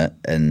fortunate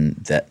in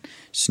that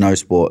Snow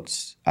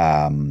Sports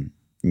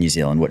New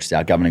Zealand, which is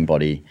our governing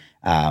body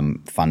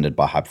funded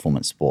by High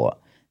Performance Sport,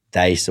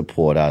 they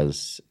support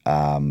us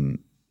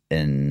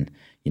in,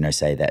 you know,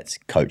 say that's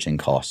coaching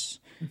costs,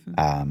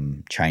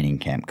 training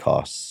camp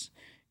costs,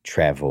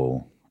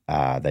 travel.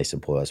 They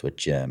support us with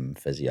gym,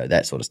 physio,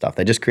 that sort of stuff.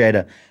 They just create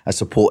a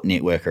support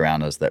network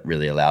around us that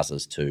really allows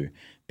us to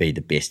be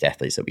the best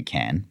athletes that we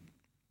can,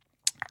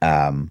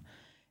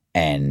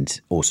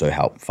 and also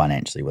help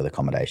financially with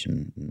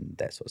accommodation and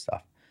that sort of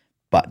stuff.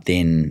 But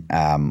then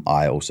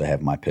I also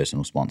have my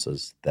personal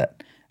sponsors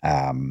that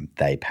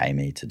they pay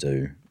me to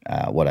do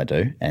what I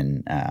do,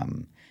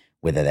 and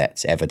whether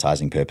that's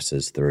advertising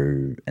purposes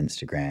through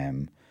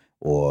Instagram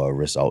or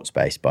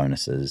results-based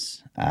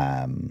bonuses.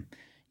 And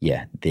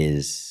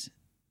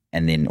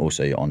then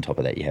also on top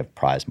of that, you have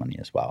prize money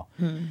as well.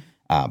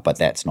 But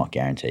that's not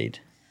guaranteed.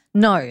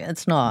 No,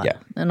 it's not. Yeah.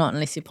 Not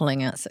unless you're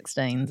pulling out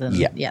 16s. But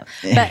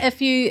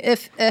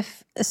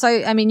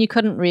you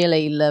couldn't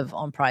really live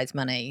on prize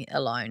money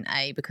alone,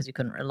 A, because you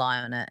couldn't rely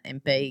on it,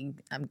 and B,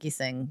 I'm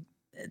guessing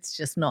it's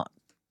just not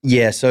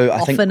so I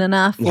often think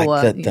enough.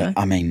 Like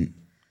I mean,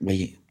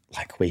 we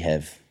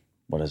have,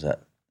 what is it?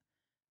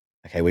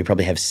 Okay, we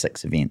probably have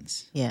 6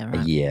 events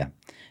a year.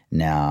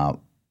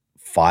 Now,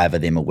 5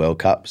 of them are World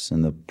Cups,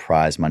 and the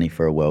prize money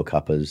for a World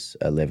Cup is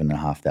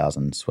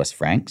 11,500 Swiss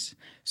francs.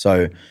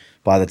 So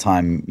by the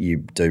time you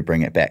do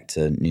bring it back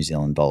to New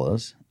Zealand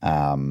dollars,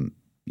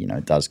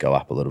 it does go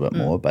up a little bit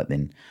more, but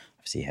then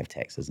obviously you have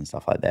taxes and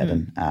stuff like that.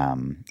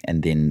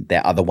 And then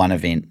that other one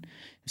event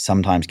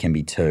sometimes can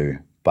be 2,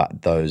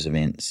 but those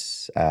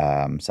events,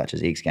 such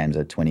as X Games,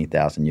 are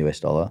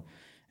 $20,000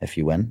 if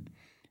you win.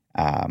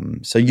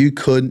 So you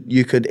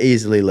could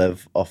easily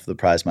live off the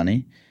prize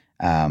money,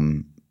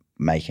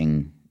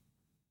 making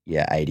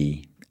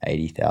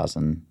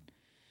 80,000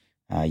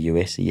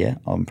 US a year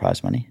on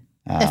prize money.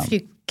 If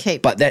you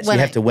keep, but that's winning.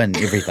 You have to win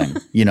everything.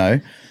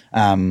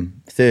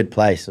 Third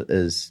place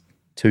is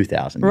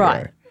 2,000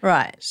 euro.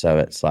 Right. So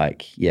it's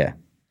like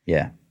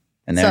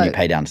and they only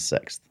pay down to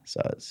 6th.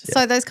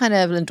 So those kind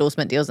of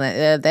endorsement deals,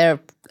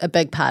 they're a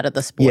big part of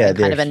the sport, and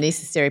kind of a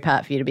necessary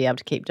part for you to be able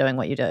to keep doing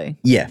what you do.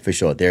 Yeah, for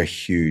sure. They're a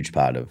huge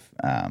part of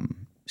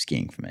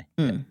skiing for me.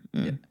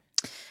 Yeah.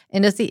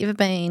 And has there ever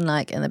been,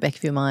 like, in the back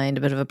of your mind,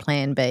 a bit of a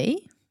plan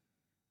B?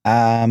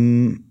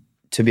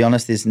 To be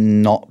honest, there's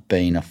not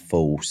been a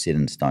full set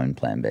in stone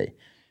plan B.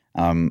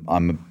 I'm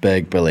a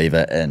big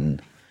believer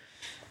in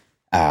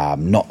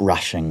not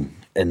rushing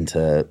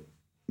into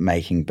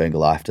making big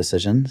life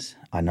decisions.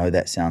 I know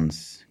that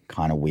sounds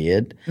kind of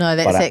weird. No,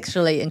 that's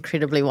actually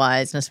incredibly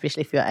wise, and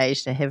especially for your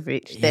age to have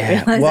reached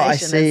that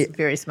realization is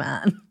very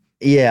smart.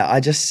 Yeah,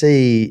 I just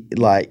see,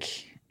 like,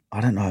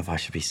 I don't know if I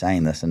should be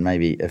saying this, and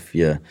maybe if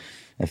you're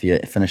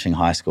finishing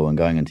high school and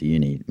going into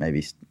uni,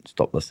 maybe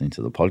stop listening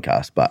to the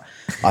podcast. But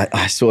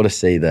I sort of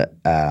see that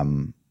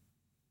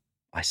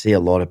I see a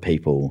lot of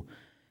people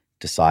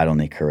decide on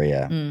their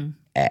career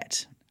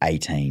at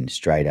 18,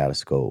 straight out of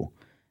school,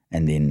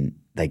 and then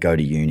they go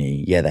to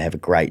uni. Yeah, they have a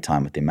great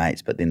time with their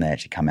mates, but then they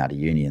actually come out of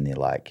uni and they're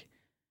like,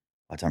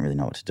 I don't really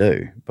know what to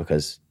do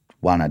because,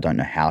 1, I don't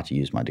know how to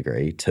use my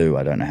degree. 2,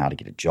 I don't know how to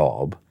get a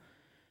job.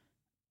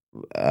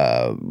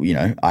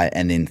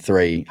 And then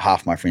 3,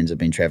 half my friends have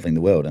been traveling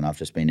the world and I've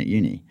just been at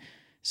uni.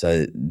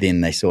 So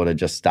then they sort of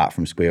just start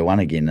from square one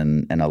again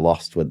and are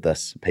lost with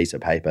this piece of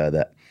paper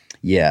that,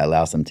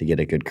 allows them to get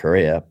a good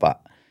career,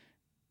 but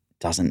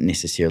doesn't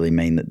necessarily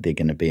mean that they're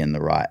going to be in the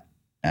right,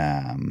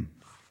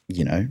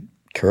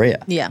 career.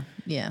 Yeah.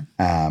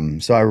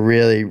 So I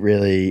really,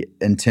 really,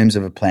 in terms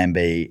of a plan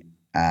B,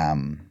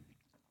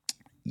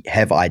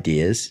 have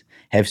ideas,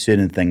 have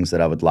certain things that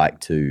I would like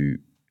to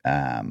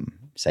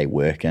say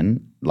work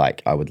in.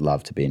 Like, I would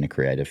love to be in a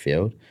creative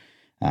field.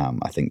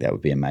 I think that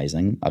would be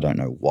amazing. I don't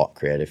know what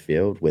creative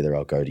field, whether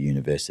I'll go to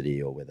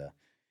university or whether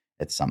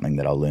it's something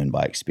that I'll learn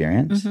by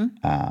experience.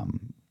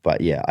 But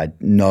yeah, I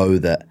know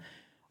that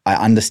I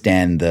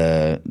understand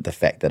the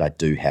fact that I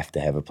do have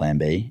to have a plan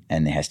B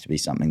and there has to be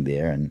something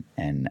there.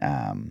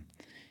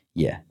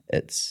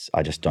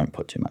 I just don't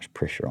put too much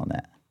pressure on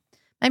that.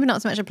 Maybe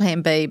not so much a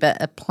plan B,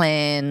 but a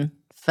plan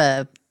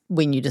for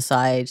when you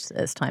decide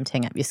it's time to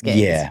hang up your skis.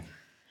 Yeah.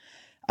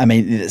 I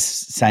mean,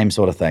 it's the same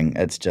sort of thing.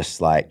 It's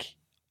just like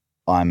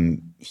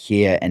I'm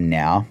here and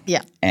now.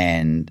 Yeah.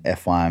 And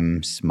if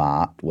I'm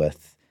smart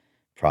with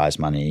prize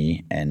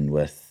money and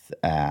with,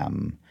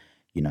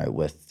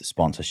 with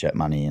sponsorship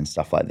money and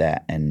stuff like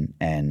that,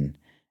 and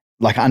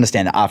like I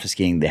understand that after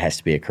skiing there has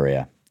to be a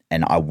career,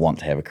 and I want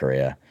to have a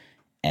career,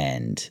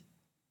 and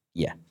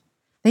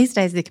these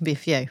days there can be a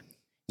few.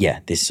 Yeah,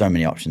 there's so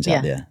many options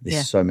out there.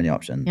 There's so many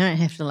options. You don't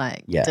have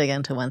to dig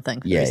into one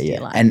thing for the rest of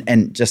your life.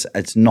 And just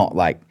it's not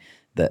like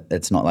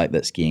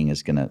that skiing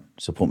is going to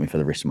support me for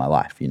the rest of my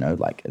life,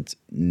 like it's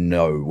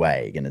no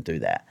way going to do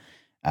that.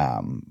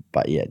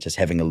 But yeah, just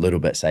having a little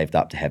bit saved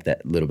up to have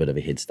that little bit of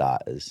a head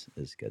start is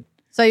good.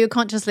 So you're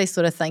consciously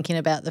sort of thinking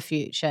about the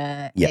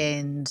future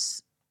and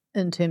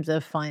in terms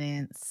of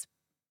finance,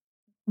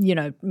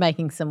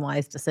 making some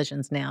wise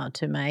decisions now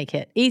to make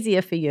it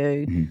easier for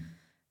you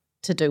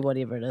to do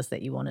whatever it is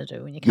that you want to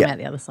do when you come out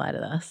the other side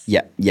of this.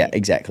 Yeah,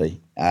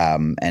 exactly.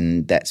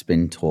 And that's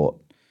been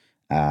taught.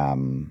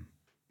 Mum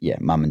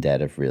and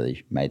Dad have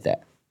really made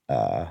that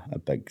a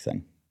big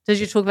thing. Did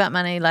you talk about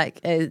money like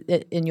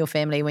in your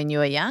family when you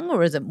were young,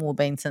 or has it more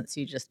been since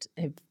you just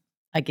have,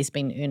 I guess,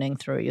 been earning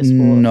through your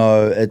sport?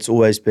 No, it's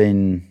always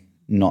been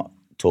not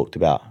talked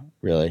about,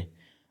 really.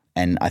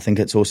 And I think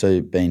it's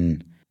also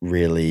been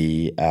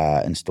really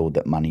installed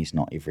that money's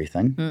not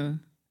everything.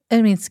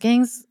 I mean,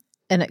 skiing's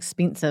an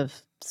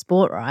expensive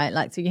sport, right?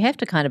 Like, so you have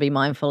to kind of be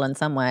mindful in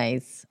some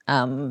ways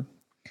of,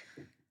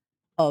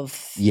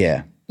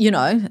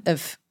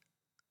 if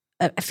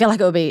I feel like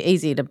it would be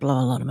easy to blow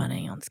a lot of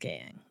money on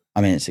skiing.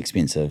 I mean, it's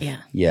expensive.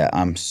 Yeah.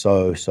 I'm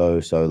so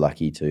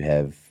lucky to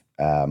have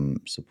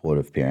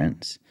supportive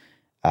parents,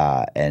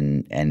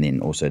 and then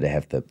also to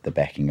have the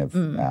backing of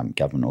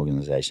government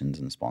organisations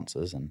and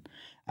sponsors. And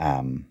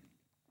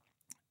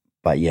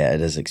but yeah,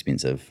 it is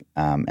expensive.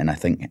 And I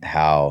think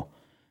how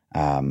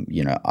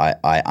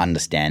I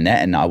understand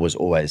that, and I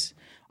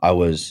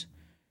was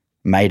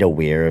made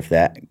aware of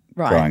that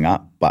growing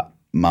up. But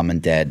Mum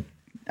and Dad,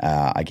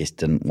 I guess,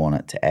 didn't want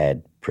it to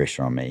add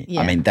pressure on me.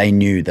 I mean, they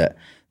knew that,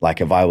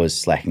 like, if I was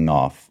slacking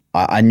off,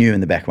 I knew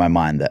in the back of my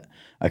mind that,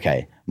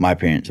 okay, my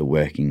parents are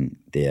working,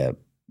 they're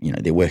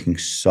working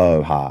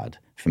so hard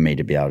for me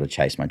to be able to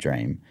chase my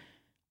dream.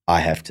 I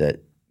have to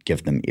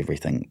give them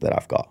everything that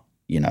I've got,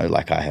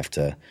 like I have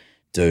to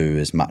do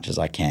as much as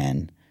I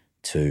can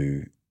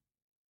to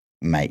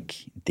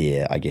make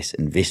their, I guess,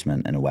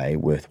 investment in a way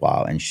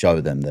worthwhile and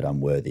show them that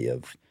I'm worthy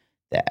of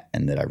that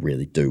and that I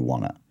really do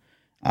want it.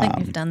 I think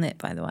you've done that,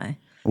 by the way.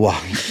 Well,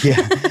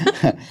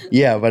 yeah,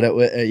 yeah,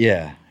 but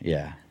yeah.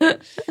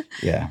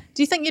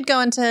 Do you think you'd go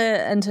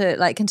into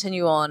like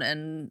continue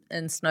on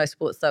in snow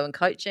sports though, and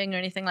coaching or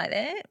anything like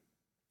that?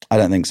 I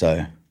don't think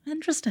so.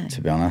 Interesting.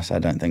 To be honest, I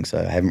don't think so.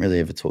 I haven't really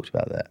ever talked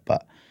about that,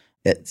 but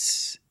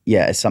it's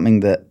something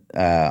that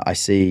I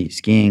see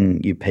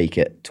skiing. You peak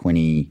at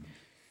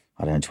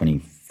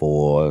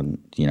 24,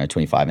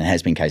 25, and it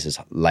has been cases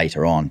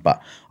later on,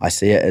 but I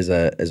see it as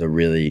a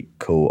really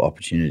cool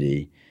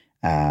opportunity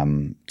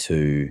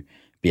to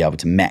be able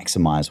to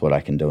maximize what I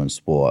can do in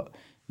sport,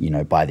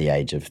 by the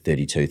age of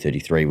 32,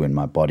 33, when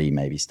my body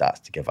maybe starts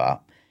to give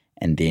up,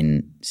 and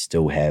then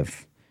still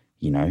have,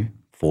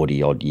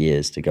 40 odd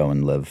years to go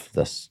and live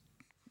this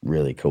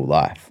really cool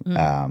life.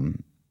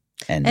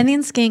 And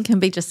then skiing can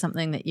be just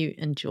something that you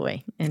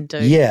enjoy and do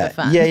for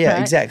fun. Yeah,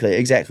 right?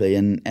 exactly.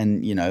 And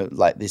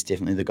like there's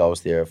definitely the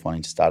goals there of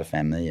wanting to start a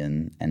family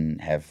and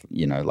have,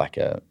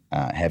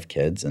 have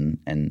kids and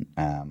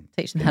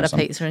teach them how to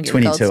pizza and get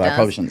 22, gold stars. I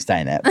probably shouldn't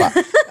say that, but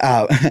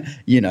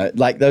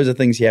like those are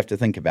things you have to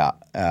think about.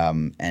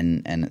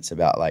 And it's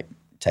about like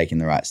taking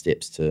the right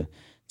steps to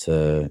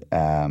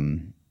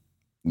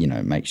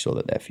make sure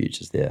that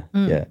future's there.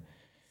 Yeah.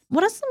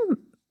 What are some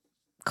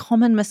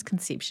common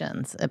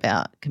misconceptions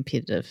about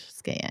competitive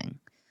skiing?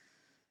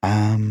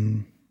 I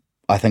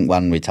think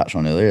one we touched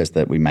on earlier is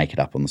that we make it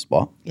up on the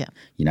spot. Yeah.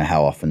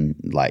 How often,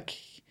 like,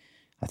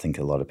 I think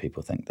a lot of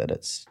people think that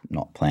it's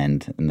not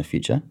planned in the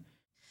future.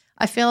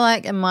 I feel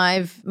like in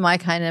my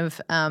kind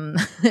of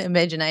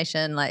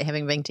imagination, like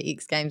having been to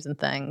X Games and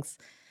things,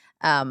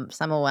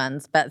 summer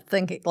ones, but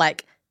think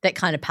like that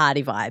kind of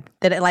party vibe,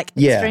 that it like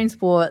extreme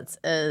sports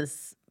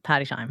is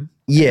party time.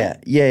 Yeah.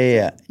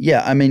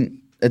 I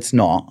mean, it's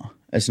not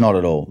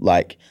at all.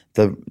 Like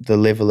the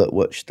level at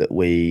which that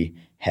we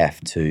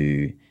have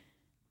to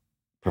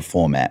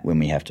perform at when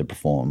we have to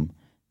perform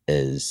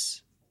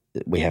is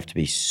we have to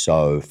be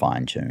so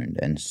fine-tuned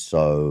and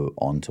so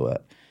onto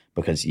it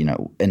because, in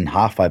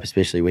halfpipe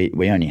especially,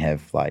 we only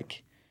have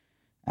like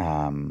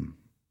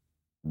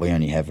we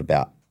only have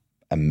about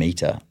a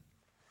meter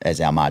as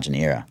our margin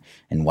error,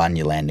 and one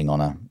you're landing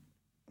on a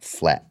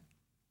flat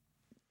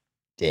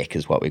deck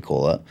is what we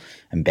call it,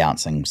 and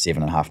bouncing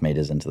 7.5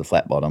 meters into the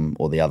flat bottom,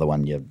 or the other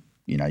one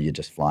you're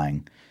just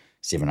flying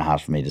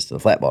 7.5 meters to the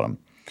flat bottom.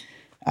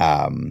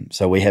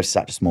 So we have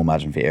such a small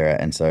margin for error,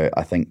 and so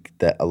I think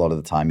that a lot of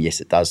the time, yes,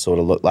 it does sort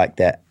of look like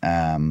that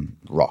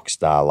rock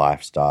star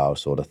lifestyle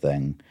sort of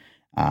thing,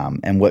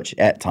 and which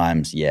at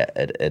times,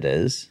 it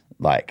is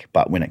like,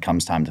 but when it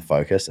comes time to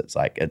focus, it's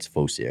like it's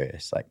full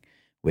serious. Like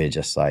we're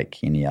just like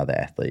any other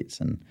athletes,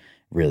 and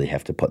really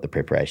have to put the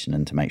preparation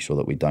in to make sure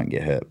that we don't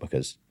get hurt,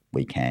 because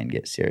we can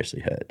get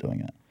seriously hurt doing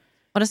it.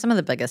 What are some of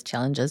the biggest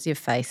challenges you've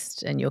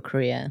faced in your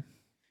career?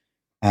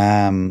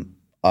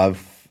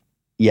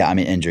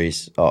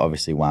 Injuries are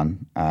obviously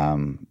one.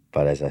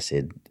 But as I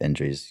said,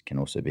 injuries can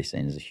also be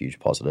seen as a huge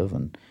positive.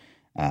 And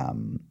I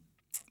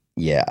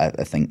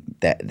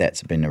think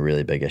that's been a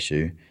really big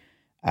issue.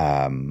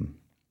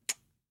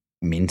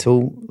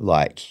 Mental,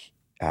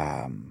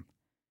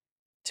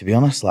 to be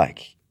honest,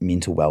 like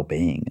mental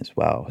well-being as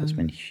well has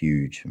been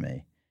huge for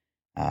me.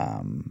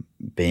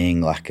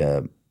 Being like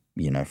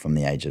from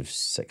the age of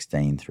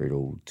 16 through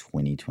to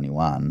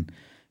 2021,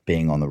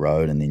 being on the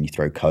road, and then you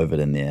throw COVID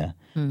in there,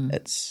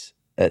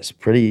 it's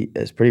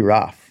pretty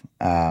rough.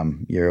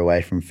 You're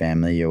away from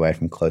family, you're away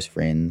from close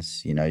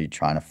friends, you're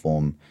trying to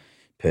form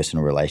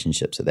personal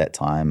relationships at that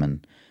time,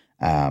 and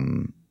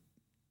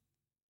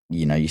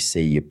you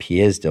see your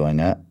peers doing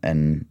it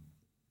and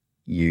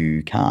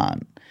you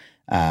can't.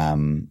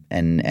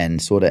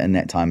 And sort of in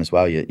that time as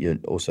well, you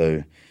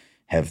also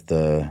have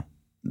the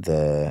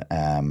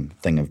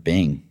thing of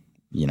being,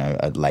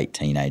 a late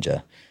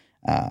teenager,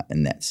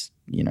 and that's,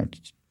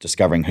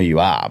 discovering who you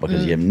are,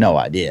 because you have no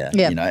idea,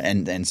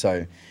 and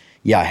so,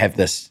 I have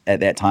this,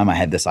 at that time I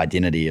had this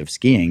identity of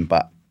skiing,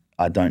 but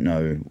I don't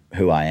know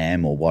who I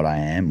am or what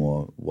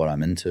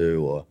I'm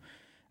into, or,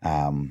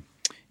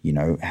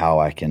 how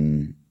I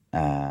can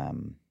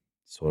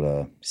sort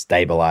of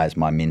stabilize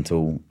my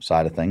mental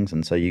side of things.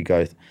 And so you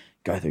go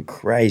through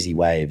crazy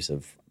waves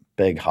of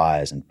big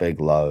highs and big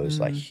lows,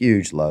 like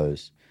huge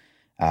lows.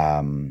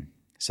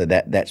 So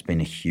that's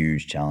been a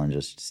huge challenge,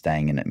 is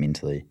staying in it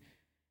mentally.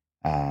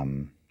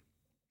 And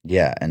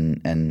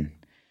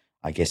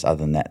I guess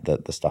other than that,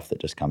 the stuff that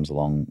just comes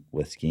along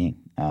with skiing,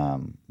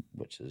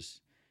 which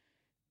is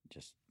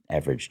just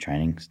average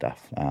training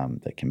stuff,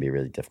 that can be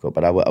really difficult.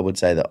 But I would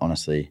say that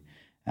honestly,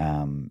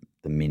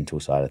 the mental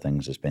side of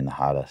things has been the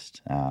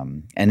hardest,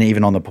 and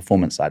even on the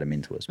performance side of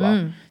mental as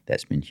well,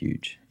 that's been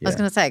huge. I was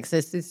going to say,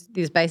 because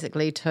there's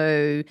basically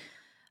two,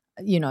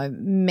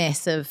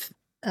 massive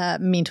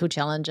mental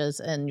challenges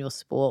in your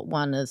sport.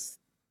 One is,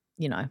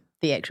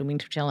 the actual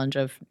mental challenge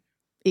of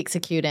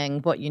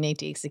executing what you need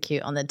to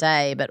execute on the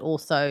day, but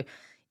also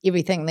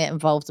everything that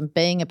involves in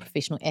being a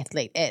professional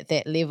athlete at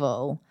that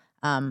level.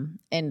 And,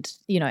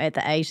 at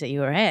the age that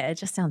you were at, it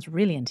just sounds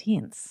really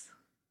intense.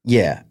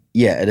 Yeah,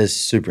 it is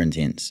super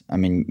intense. I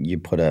mean, you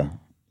put a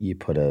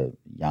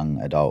young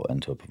adult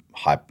into a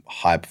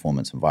high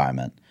performance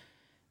environment,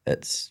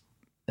 it's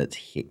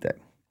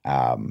hectic.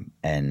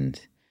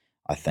 And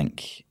I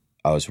think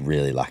I was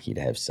really lucky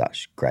to have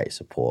such great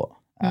support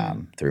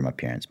through my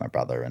parents, my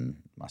brother, and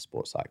my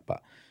sports psych.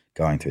 But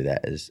going through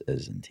that is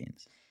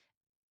intense.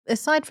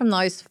 Aside from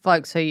those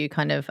folks who you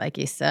kind of, I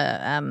guess,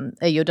 are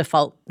your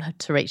default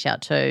to reach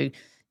out to,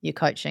 your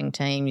coaching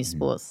team, your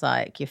sports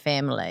psych, your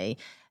family,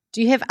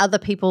 do you have other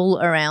people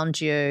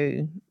around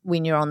you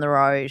when you're on the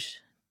road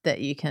that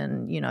you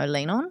can,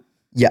 lean on?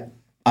 Yeah.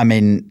 I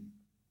mean,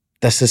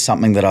 this is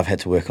something that I've had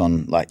to work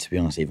on, to be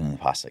honest, even in the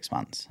past 6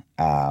 months.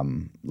 I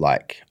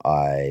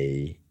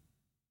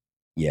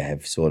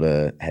have sort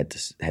of had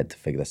to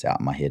figure this out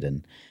in my head.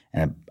 And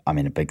I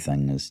mean, a big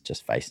thing is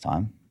just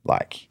FaceTime,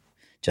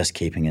 just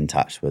keeping in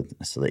touch with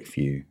a select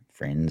few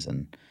friends.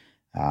 And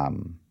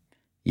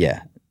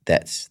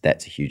that's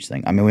a huge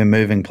thing. I mean, we're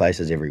moving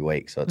places every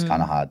week, so it's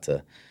kind of hard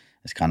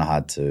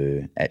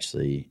to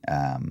actually,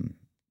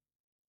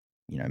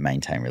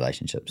 maintain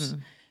relationships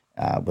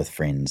with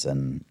friends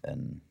and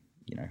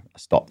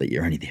stop that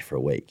you're only there for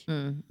a week.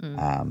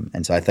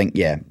 And so I think,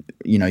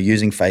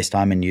 using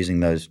FaceTime and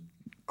using those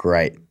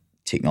great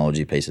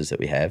technology pieces that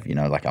we have,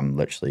 I'm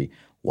literally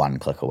one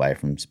click away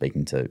from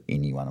speaking to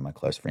any one of my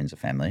close friends or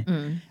family.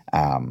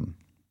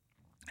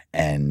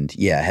 And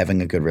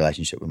having a good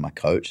relationship with my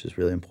coach is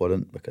really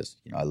important because,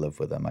 I live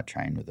with them, I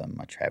train with them,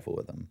 I travel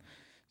with them.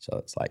 So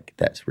it's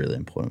that's really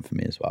important for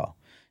me as well.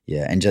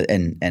 Yeah, and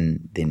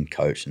then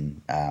coach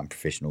and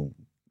professional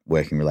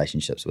working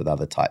relationships with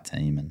other tight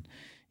team, and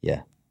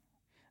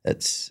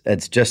it's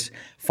just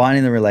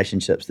finding the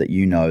relationships that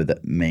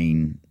that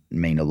mean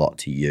a lot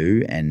to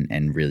you,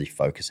 and really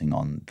focusing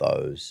on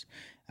those,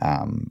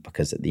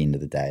 because at the end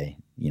of the day,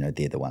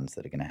 they're the ones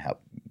that are going to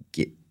help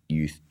get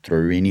you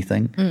through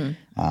anything.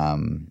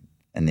 And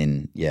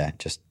then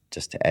just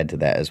to add to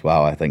that as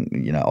well, I think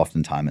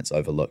oftentimes it's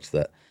overlooked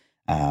that.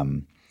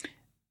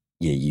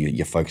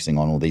 You're focusing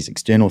on all these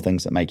external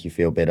things that make you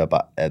feel better,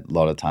 but a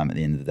lot of time at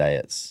the end of the day,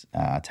 it's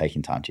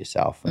taking time to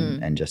yourself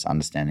and just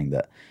understanding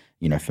that,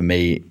 for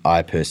me,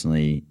 I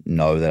personally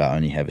know that I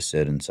only have a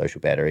certain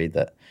social battery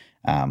that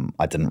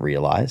I didn't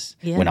realize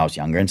when I was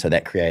younger. And so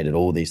that created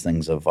all these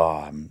things of,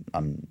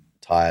 I'm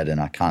tired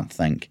and I can't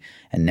think.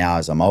 And now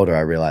as I'm older, I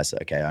realize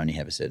that, okay, I only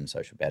have a certain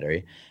social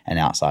battery. And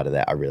outside of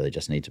that, I really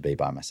just need to be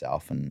by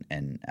myself and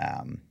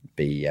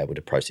be able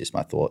to process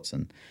my thoughts.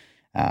 And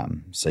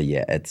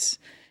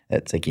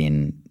it's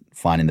again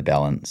finding the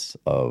balance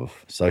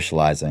of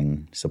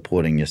socializing,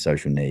 supporting your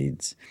social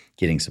needs,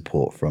 getting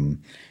support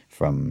from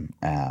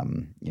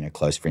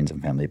close friends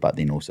and family, but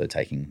then also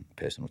taking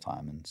personal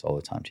time and solo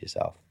time to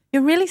yourself.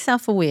 You're really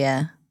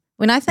self-aware.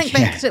 When I think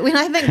back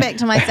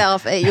to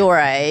myself at your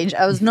age,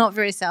 I was not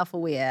very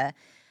self-aware.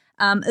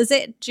 Is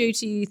that due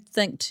to, you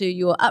think, to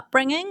your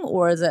upbringing,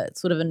 or is it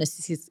sort of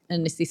a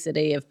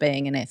necessity of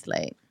being an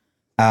athlete?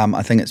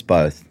 I think it's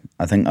both.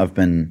 I think I've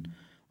been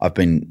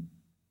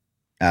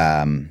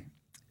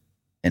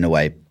in a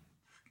way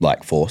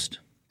forced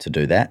to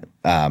do that,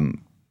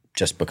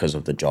 just because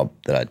of the job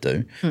that I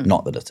do.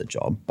 Not that it's a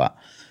job, but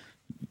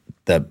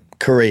the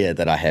career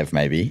that I have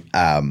maybe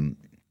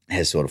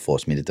has sort of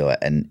forced me to do it,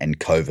 and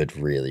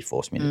COVID really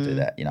forced me to do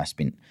that. I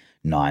spent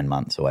 9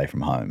 months away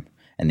from home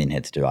and then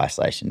had to do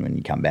isolation when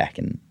you come back,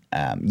 and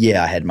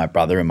I had my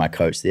brother and my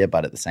coach there,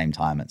 but at the same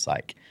time it's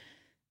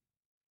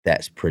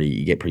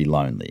you get pretty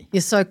lonely.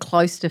 You're so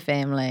close to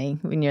family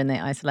when you're in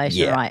that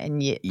isolation, right?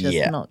 And yet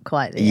just not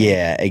quite there.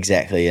 Yeah,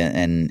 exactly.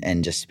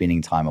 And just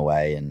spending time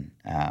away and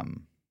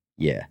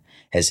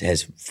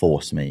has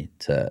forced me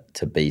to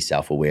be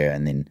self-aware.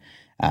 And then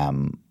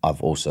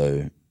I've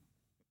also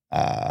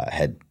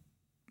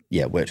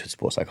worked with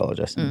sports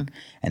psychologists, and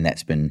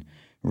that's been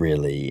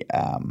really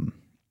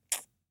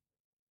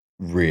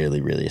really,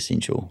 really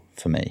essential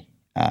for me.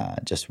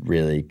 Just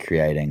really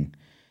creating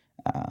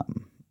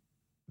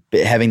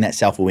but having that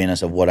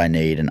self-awareness of what I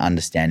need and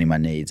understanding my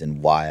needs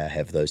and why I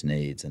have those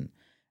needs. And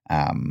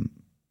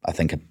I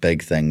think a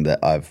big thing that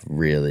I've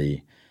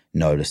really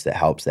noticed that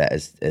helps that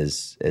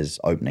is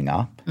opening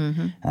up.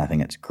 And I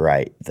think it's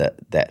great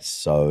that's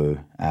so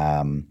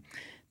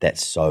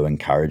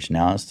encouraged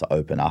now, is to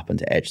open up and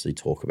to actually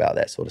talk about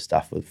that sort of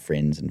stuff with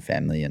friends and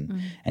family,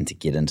 and to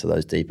get into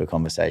those deeper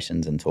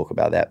conversations and talk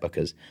about that,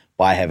 because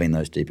by having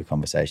those deeper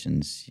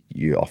conversations,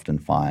 you often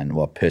find,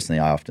 personally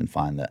I often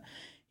find that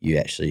you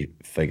actually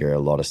figure a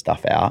lot of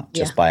stuff out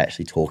just by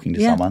actually talking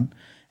to someone.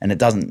 And it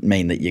doesn't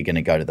mean that you're going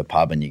to go to the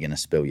pub and you're going to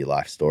spill your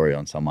life story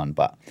on someone,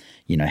 but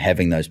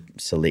having those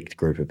select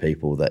group of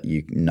people that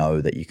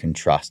that you can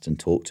trust and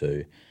talk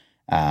to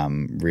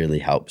really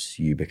helps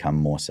you become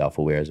more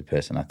self-aware as a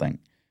person, I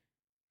think.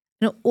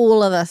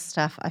 All of this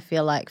stuff I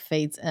feel like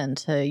feeds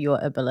into your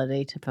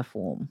ability to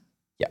perform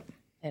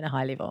at a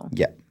high level.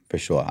 Yeah, for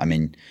sure. I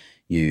mean,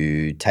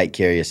 you take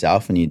care of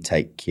yourself and you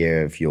take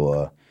care of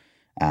your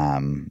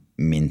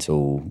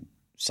mental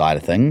side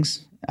of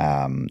things.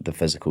 The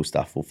physical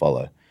stuff will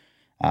follow,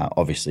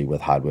 obviously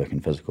with hard work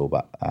and physical,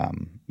 but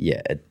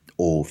it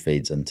all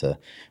feeds into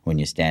when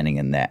you're standing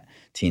in that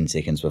 10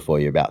 seconds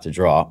before you're about to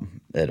drop,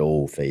 it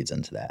all feeds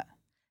into that.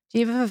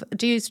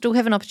 Do you still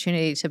have an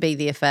opportunity to be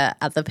there for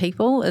other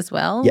people as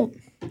well?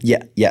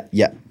 Yeah.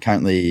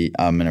 Currently,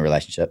 I'm in a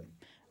relationship,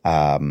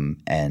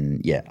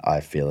 and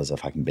I feel as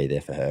if I can be there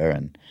for her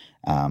and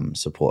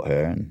support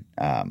her,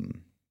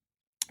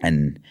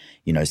 and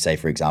say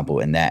for example,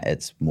 in that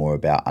it's more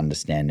about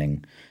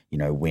understanding,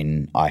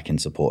 when I can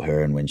support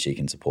her and when she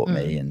can support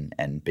me, and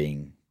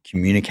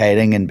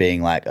communicating and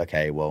being like,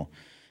 okay, well,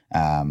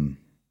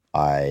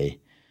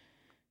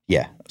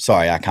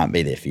 sorry, I can't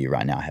be there for you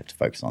right now. I have to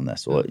focus on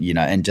this, or,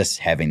 and just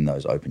having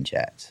those open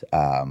chats.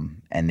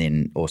 And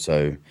then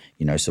also,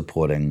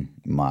 supporting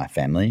my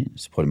family,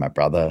 supporting my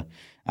brother,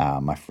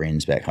 my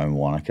friends back home in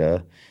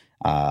Wanaka,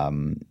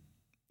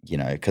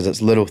 because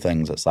it's little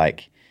things. It's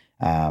like,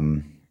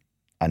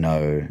 I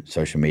know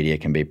social media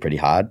can be pretty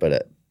hard,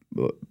 but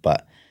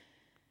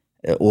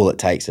all it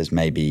takes is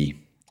maybe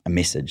a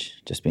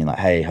message, just being like,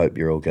 hey, hope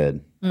you're all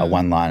good. A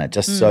one-liner,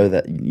 just so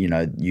that,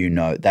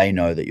 they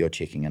know that you're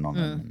checking in on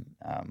them. And,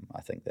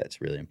 I think that's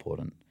really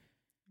important.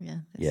 Yeah.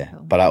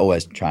 Cool. But I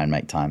always try and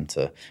make time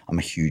I'm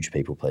a huge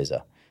people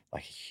pleaser,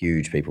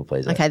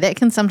 Okay, that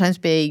can sometimes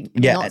be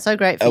not so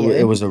great for you.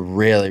 It was a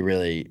really,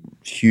 really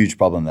huge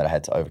problem that I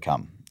had to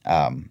overcome.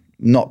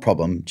 Not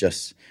problem,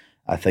 just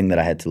a thing that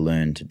I had to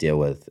learn to deal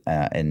with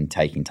in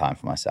taking time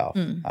for myself.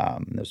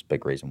 There's a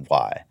big reason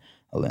why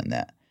I learned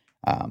that.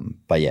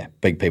 But yeah,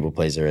 big people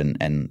pleaser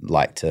and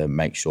like to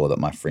make sure that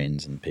my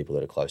friends and people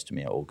that are close to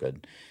me are all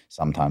good,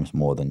 sometimes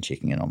more than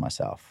checking in on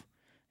myself.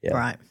 Yeah.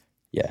 Right.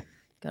 Yeah.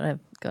 Gotta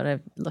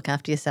look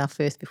after yourself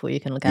first before you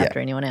can look after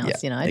anyone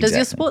else, Exactly. Does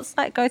your sports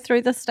go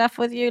through this stuff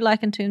with you,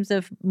 like in terms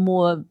of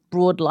more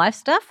broad life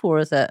stuff, or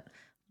is it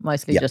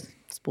mostly just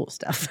sports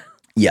stuff?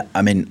 Yeah,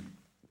 I mean,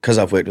 because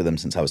I've worked with them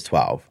since I was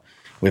 12,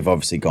 we've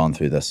obviously gone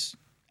through this,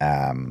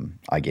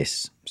 I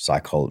guess,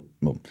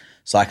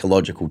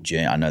 psychological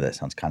journey. I know that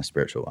sounds kind of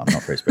spiritual. I'm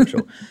not very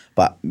spiritual.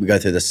 But we go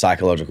through this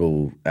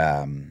psychological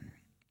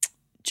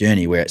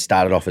journey where it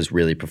started off as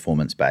really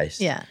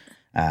performance-based. Yeah.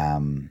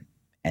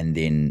 And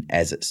then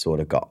as it sort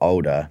of got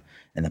older,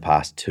 in the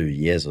past 2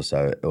 years or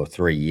so, or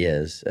 3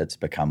 years, it's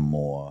become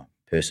more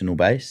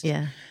personal-based.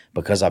 Yeah.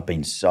 Because I've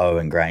been so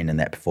ingrained in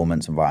that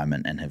performance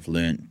environment and have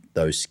learned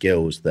those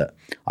skills that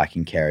I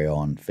can carry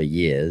on for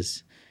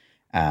years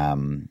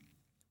to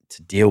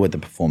deal with the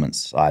performance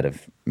side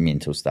of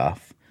mental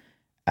stuff.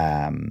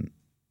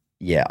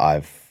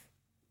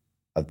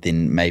 I've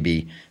then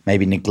maybe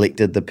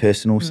neglected the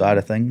personal side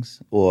of things,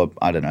 or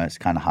I don't know. It's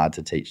kind of hard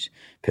to teach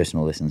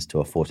personal lessons to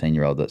a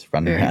 14-year-old that's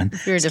running around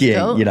very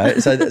skiing,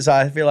 difficult. So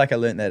I feel like I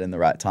learned that in the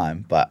right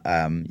time. But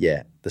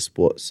the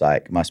sports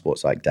psych, my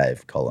sports psych,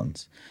 Dave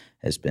Collins,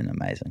 has been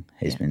amazing.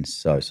 He's been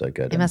so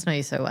good. He must know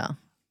you so well.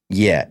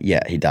 Yeah,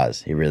 he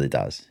does. He really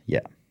does. Yeah.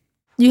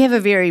 You have a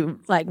very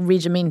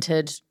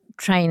regimented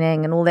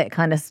training and all that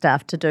kind of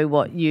stuff to do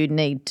what you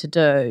need to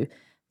do.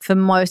 For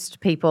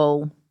most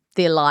people,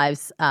 their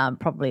lives are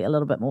probably a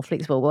little bit more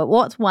flexible. But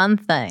what's one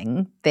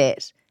thing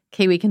that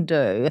Kiwi can do,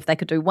 if they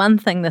could do one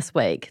thing this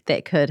week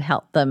that could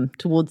help them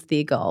towards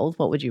their goals,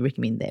 what would you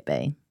recommend that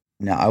be?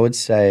 Now, I would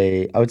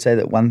say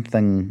that one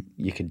thing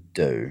you could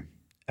do,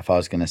 if I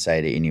was going to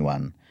say to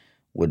anyone,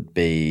 would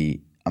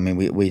be, I mean,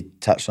 we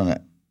touched on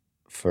it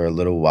for a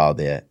little while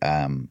there,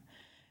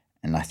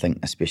 and I think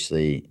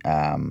especially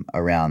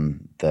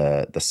around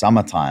the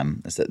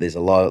summertime, is that there's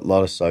a lot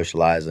of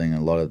socializing,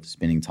 a lot of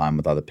spending time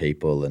with other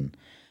people, and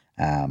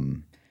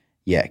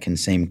it can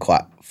seem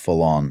quite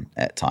full on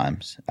at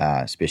times,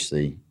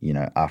 especially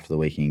after the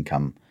weekend,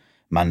 come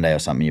Monday or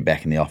something, you're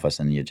back in the office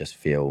and you just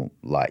feel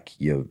like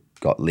you've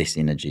got less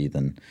energy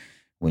than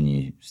when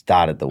you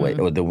started the week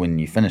or when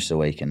you finished the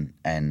week,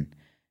 and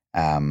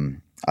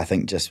I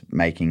think just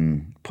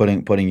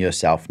putting your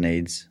self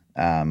needs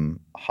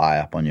high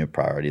up on your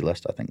priority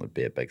list, I think would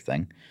be a big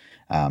thing,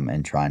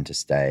 and trying to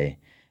stay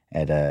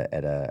at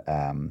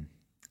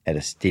a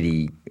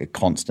steady,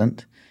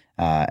 constant,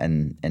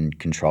 and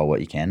control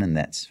what you can. And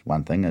that's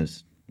one thing,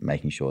 is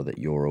making sure that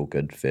you're all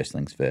good first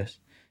things first.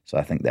 So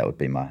I think that would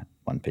be my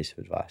one piece of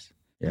advice.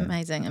 Yeah.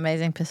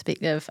 Amazing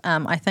perspective.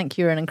 I think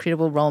you're an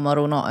incredible role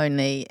model, not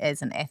only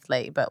as an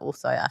athlete, but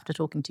also after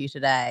talking to you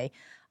today.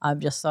 I'm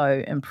just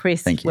so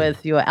impressed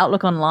with your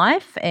outlook on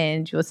life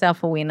and your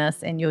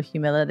self-awareness and your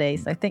humility.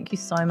 So thank you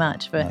so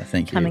much for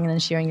coming in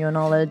and sharing your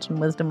knowledge and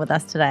wisdom with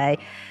us today.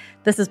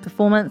 This is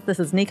Performance.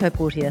 This is Nico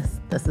Porteous.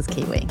 This is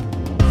Kiwi.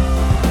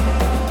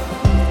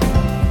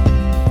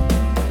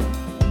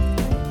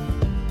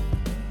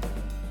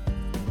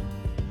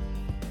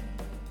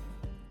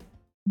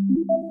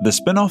 The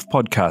Spinoff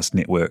Podcast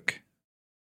Network.